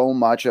know so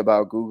much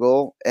about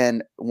Google,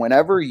 and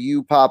whenever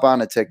you pop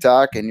on a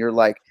TikTok and you're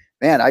like,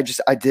 man, I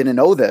didn't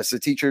know this. The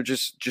teacher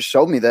just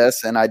showed me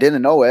this and I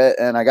didn't know it,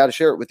 and I got to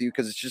share it with you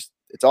because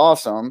it's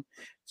awesome.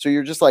 So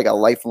you're just like a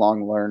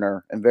lifelong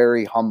learner and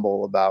very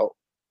humble about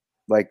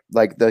like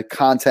the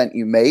content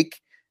you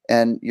make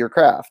and your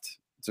craft.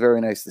 It's very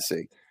nice to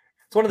see.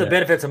 It's one of the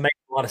benefits of making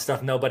a lot of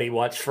stuff nobody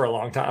watched for a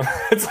long time.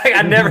 It's like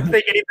I never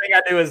think anything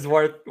I do is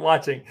worth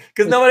watching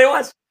because nobody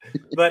watched.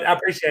 But I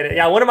appreciate it.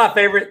 Yeah, one of my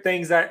favorite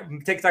things that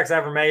TikToks I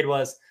ever made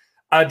was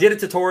I did a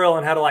tutorial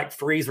on how to like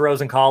freeze rows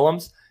and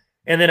columns,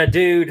 and then a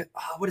dude,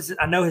 what is it?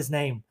 I know his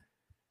name.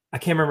 I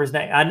can't remember his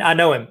name. I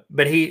know him,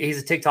 but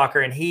he's a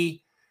TikToker, and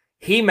he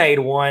made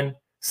one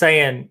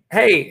saying,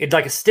 "Hey, it's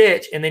like a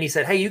stitch," and then he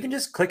said, "Hey, you can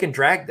just click and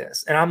drag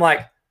this," and I'm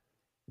like.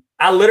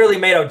 I literally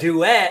made a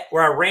duet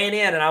where I ran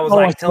in and I was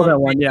like telling that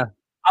one, yeah.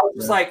 I was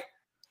just like,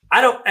 I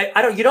don't,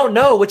 you don't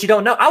know what you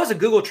don't know. I was a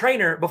Google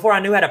trainer before I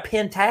knew how to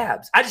pin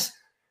tabs. I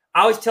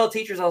always tell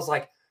teachers, I was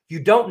like,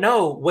 you don't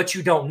know what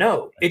you don't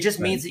know. It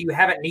just means that you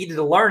haven't needed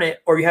to learn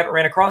it or you haven't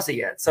ran across it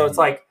yet. So it's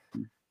like,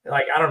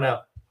 I don't know.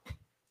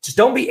 Just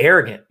don't be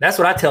arrogant. That's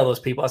what I tell those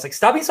people. I was like,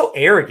 stop being so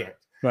arrogant.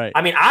 Right.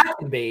 I mean, I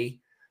can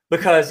be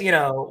because,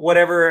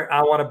 whatever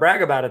I want to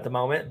brag about at the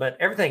moment, but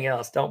everything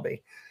else, don't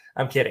be.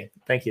 I'm kidding.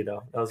 Thank you,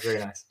 though. That was very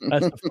nice.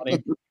 That's so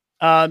funny.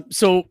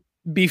 So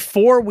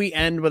before we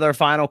end with our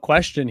final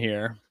question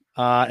here,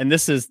 and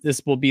this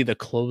will be the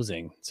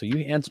closing. So you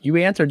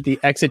answered the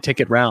exit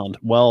ticket round.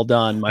 Well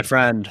done, my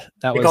friend.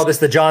 We call this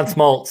the John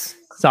Smoltz.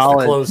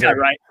 Solid. Closer. Yeah,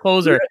 right.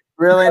 Closer.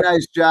 Really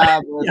nice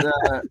job with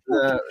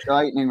the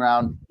lightning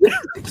round.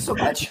 Thanks so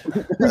much.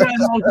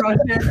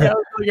 Yeah,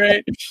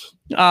 great.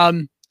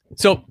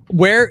 So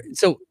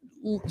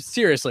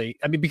seriously,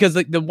 I mean, because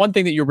the one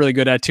thing that you're really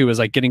good at too is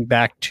like getting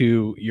back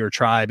to your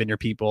tribe and your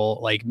people,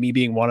 like me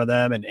being one of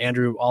them and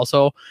Andrew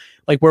also,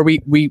 like where we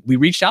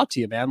reached out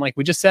to you, man. Like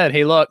we just said,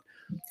 hey, look,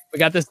 we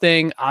got this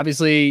thing.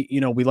 Obviously,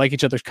 we like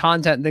each other's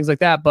content and things like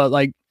that, but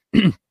like,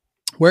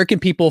 where can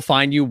people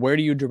find you? Where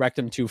do you direct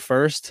them to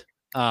first?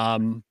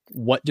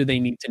 What do they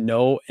need to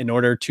know in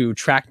order to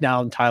track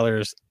down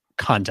Tyler's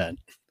content?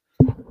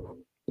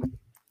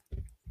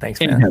 Thanks,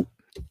 man.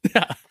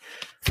 Yeah.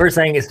 First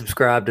thing is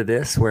subscribe to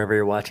this wherever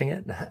you're watching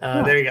it.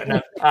 There you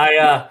go.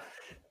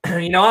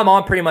 No, I'm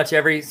on pretty much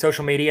every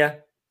social media.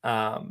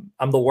 I'm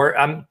the worst.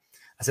 I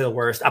say the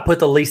worst. I put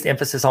the least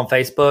emphasis on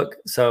Facebook.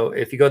 So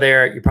if you go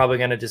there, you're probably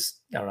going to just,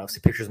 I don't know, see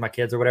pictures of my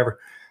kids or whatever.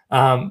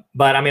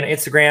 But I mean,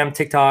 Instagram,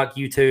 TikTok,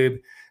 YouTube,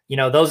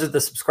 those are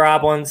the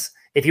subscribe ones.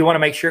 If you want to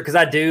make sure, because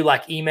I do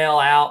like email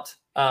out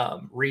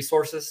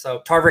resources.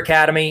 So Tarver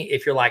Academy,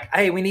 if you're like,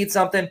 hey, we need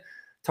something,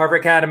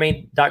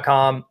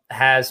 tarveracademy.com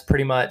has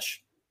pretty much,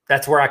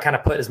 that's where I kind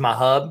of put as my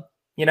hub,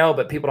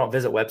 but people don't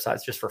visit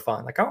websites just for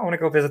fun. Like, oh, I want to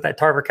go visit that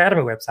Tarver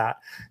Academy website,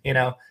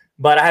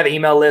 but I have an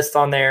email list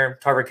on there,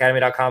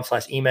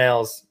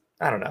 tarveracademy.com/emails.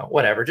 I don't know,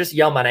 whatever. Just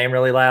yell my name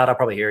really loud. I'll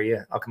probably hear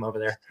you. I'll come over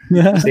there.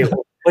 See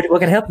what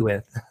can I help you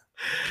with?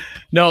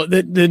 No,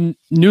 the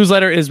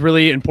newsletter is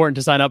really important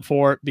to sign up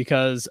for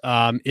because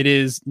it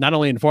is not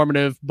only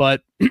informative,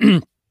 but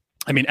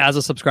I mean, as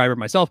a subscriber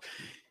myself,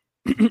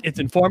 it's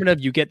informative.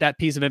 You get that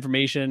piece of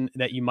information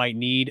that you might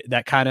need,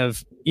 that kind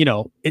of,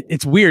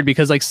 it's weird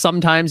because like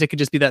sometimes it could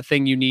just be that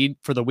thing you need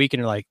for the week and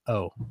you're like,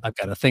 oh, I've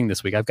got a thing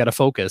this week. I've got to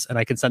focus and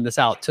I can send this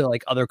out to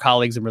like other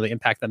colleagues and really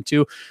impact them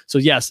too. So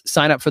yes,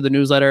 sign up for the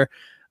newsletter.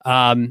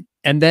 And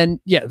then,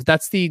 yeah,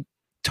 that's the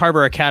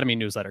Tarver Academy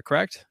newsletter,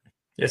 correct?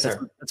 Yes,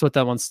 sir. That's what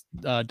that one's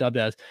dubbed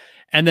as.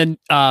 And then,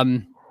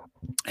 and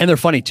they're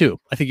funny too.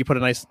 I think you put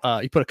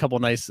a couple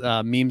of nice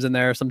memes in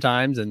there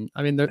sometimes. And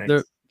I mean,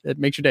 it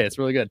makes your day. It's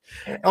really good.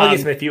 It only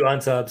gives me a few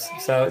unsubs,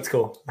 so it's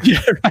cool. Yeah,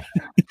 right.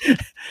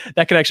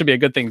 That could actually be a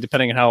good thing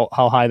depending on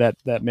how high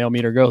that mail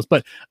meter goes.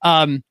 But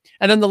and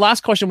then the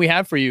last question we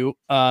have for you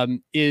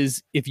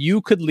is if you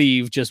could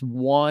leave just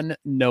one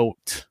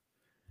note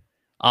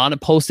on a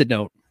Post-it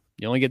note,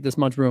 you only get this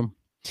much room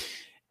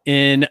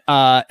in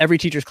every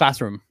teacher's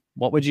classroom.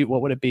 What would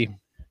it be?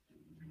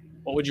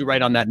 What would you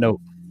write on that note?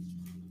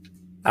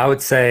 I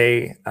would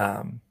say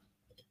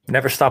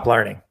never stop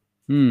learning.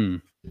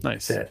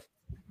 Nice.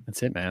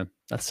 That's it, man.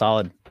 That's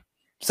solid.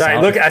 Sorry,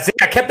 solid. Look,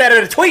 I kept that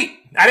in a tweet.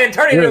 I didn't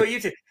turn it into a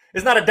YouTube.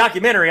 It's not a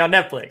documentary on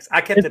Netflix.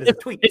 I kept it as a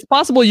tweet. It's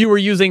possible you were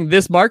using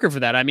this marker for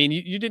that. I mean,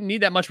 you didn't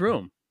need that much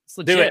room.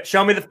 Do it.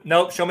 Show me the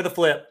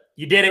flip.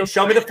 You did it.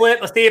 Show me the flip.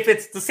 Let's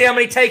see how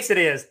many takes it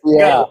is.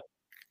 Yeah. Go.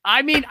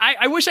 I mean,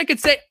 I wish I could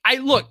say I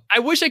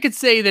wish I could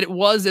say that it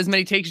was as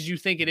many takes as you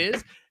think it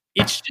is.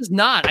 It's just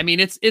not. I mean,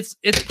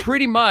 it's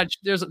pretty much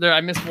there.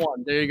 I missed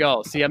one. There you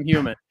go. See, I'm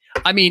human.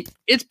 I mean,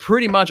 it's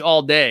pretty much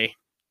all day.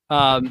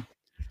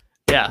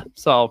 Yeah.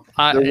 So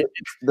the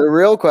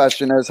real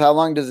question is, how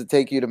long does it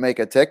take you to make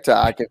a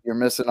TikTok if you're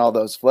missing all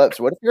those flips?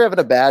 What if you're having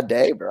a bad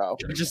day, bro?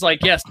 Just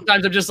like, yeah,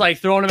 sometimes I'm just like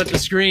throwing them at the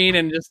screen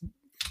and just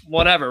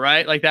whatever,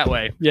 right? Like that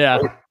way. Yeah.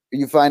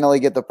 You finally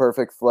get the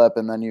perfect flip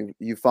and then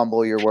you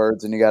fumble your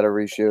words and you got to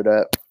reshoot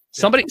it.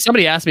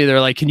 Somebody asked me,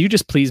 they're like, can you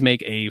just please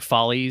make a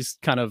Follies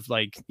kind of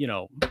like,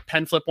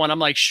 pen flip one? I'm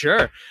like,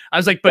 sure. I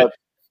was like, but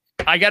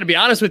I got to be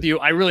honest with you.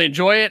 I really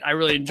enjoy it. I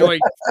really enjoy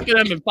picking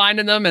them and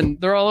finding them, and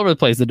they're all over the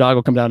place. The dog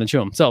will come down and chew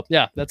them. So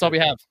yeah, that's all we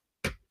have.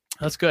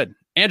 That's good.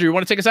 Andrew, you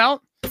want to take us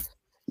out?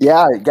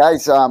 Yeah,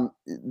 guys,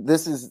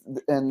 this is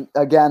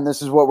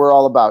what we're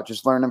all about,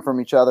 just learning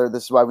from each other.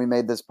 This is why we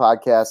made this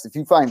podcast. If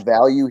you find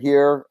value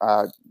here,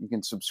 you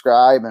can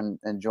subscribe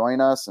and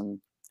join us and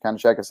kind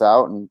of check us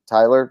out. And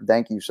Tyler,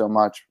 thank you so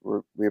much.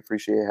 We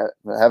appreciate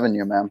having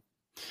you, man.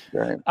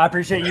 Great. I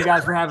appreciate you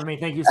guys for having me.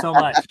 Thank you so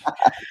much.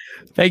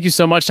 Thank you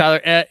so much,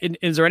 Tyler.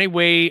 Is there any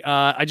way,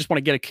 I just want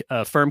to get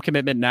a firm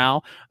commitment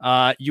now,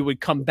 you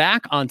would come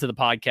back onto the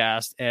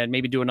podcast and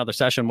maybe do another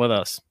session with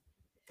us?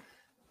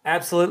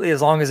 Absolutely.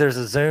 As long as there's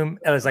a Zoom,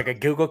 it was like a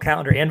Google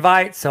Calendar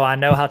invite. So I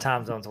know how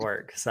time zones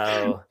work.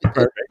 So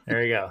perfect.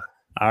 There you go.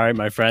 All right,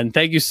 my friend.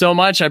 Thank you so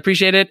much. I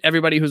appreciate it.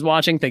 Everybody who's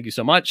watching, thank you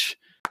so much.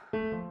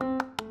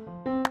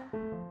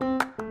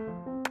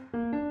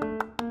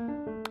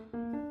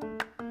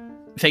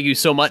 Thank you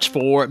so much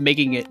for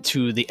making it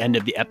to the end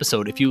of the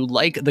episode. If you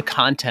like the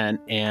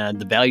content and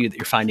the value that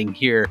you're finding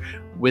here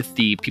with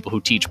the People Who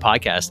Teach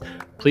podcast,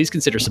 please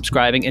consider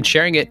subscribing and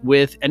sharing it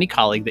with any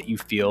colleague that you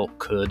feel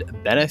could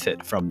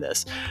benefit from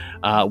this.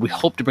 We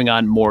hope to bring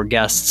on more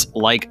guests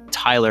like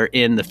Tyler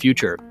in the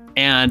future.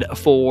 And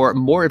for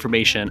more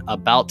information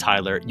about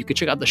Tyler, you can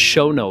check out the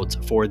show notes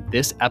for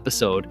this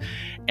episode.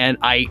 And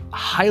I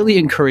highly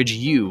encourage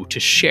you to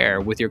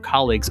share with your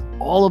colleagues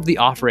all of the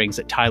offerings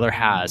that Tyler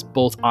has,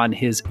 both on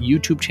his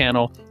YouTube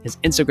channel, his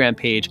Instagram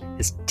page,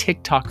 his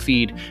TikTok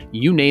feed,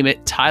 you name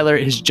it. Tyler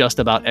is just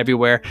about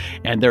everywhere.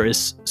 And there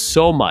is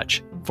so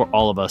much for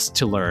all of us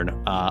to learn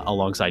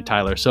alongside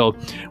Tyler. So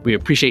we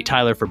appreciate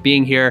Tyler for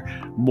being here.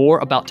 More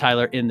about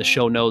Tyler in the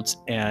show notes.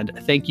 And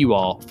thank you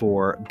all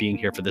for being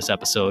here for this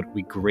episode.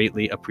 We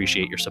greatly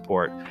appreciate your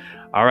support.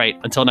 All right,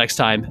 until next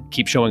time,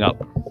 keep showing up.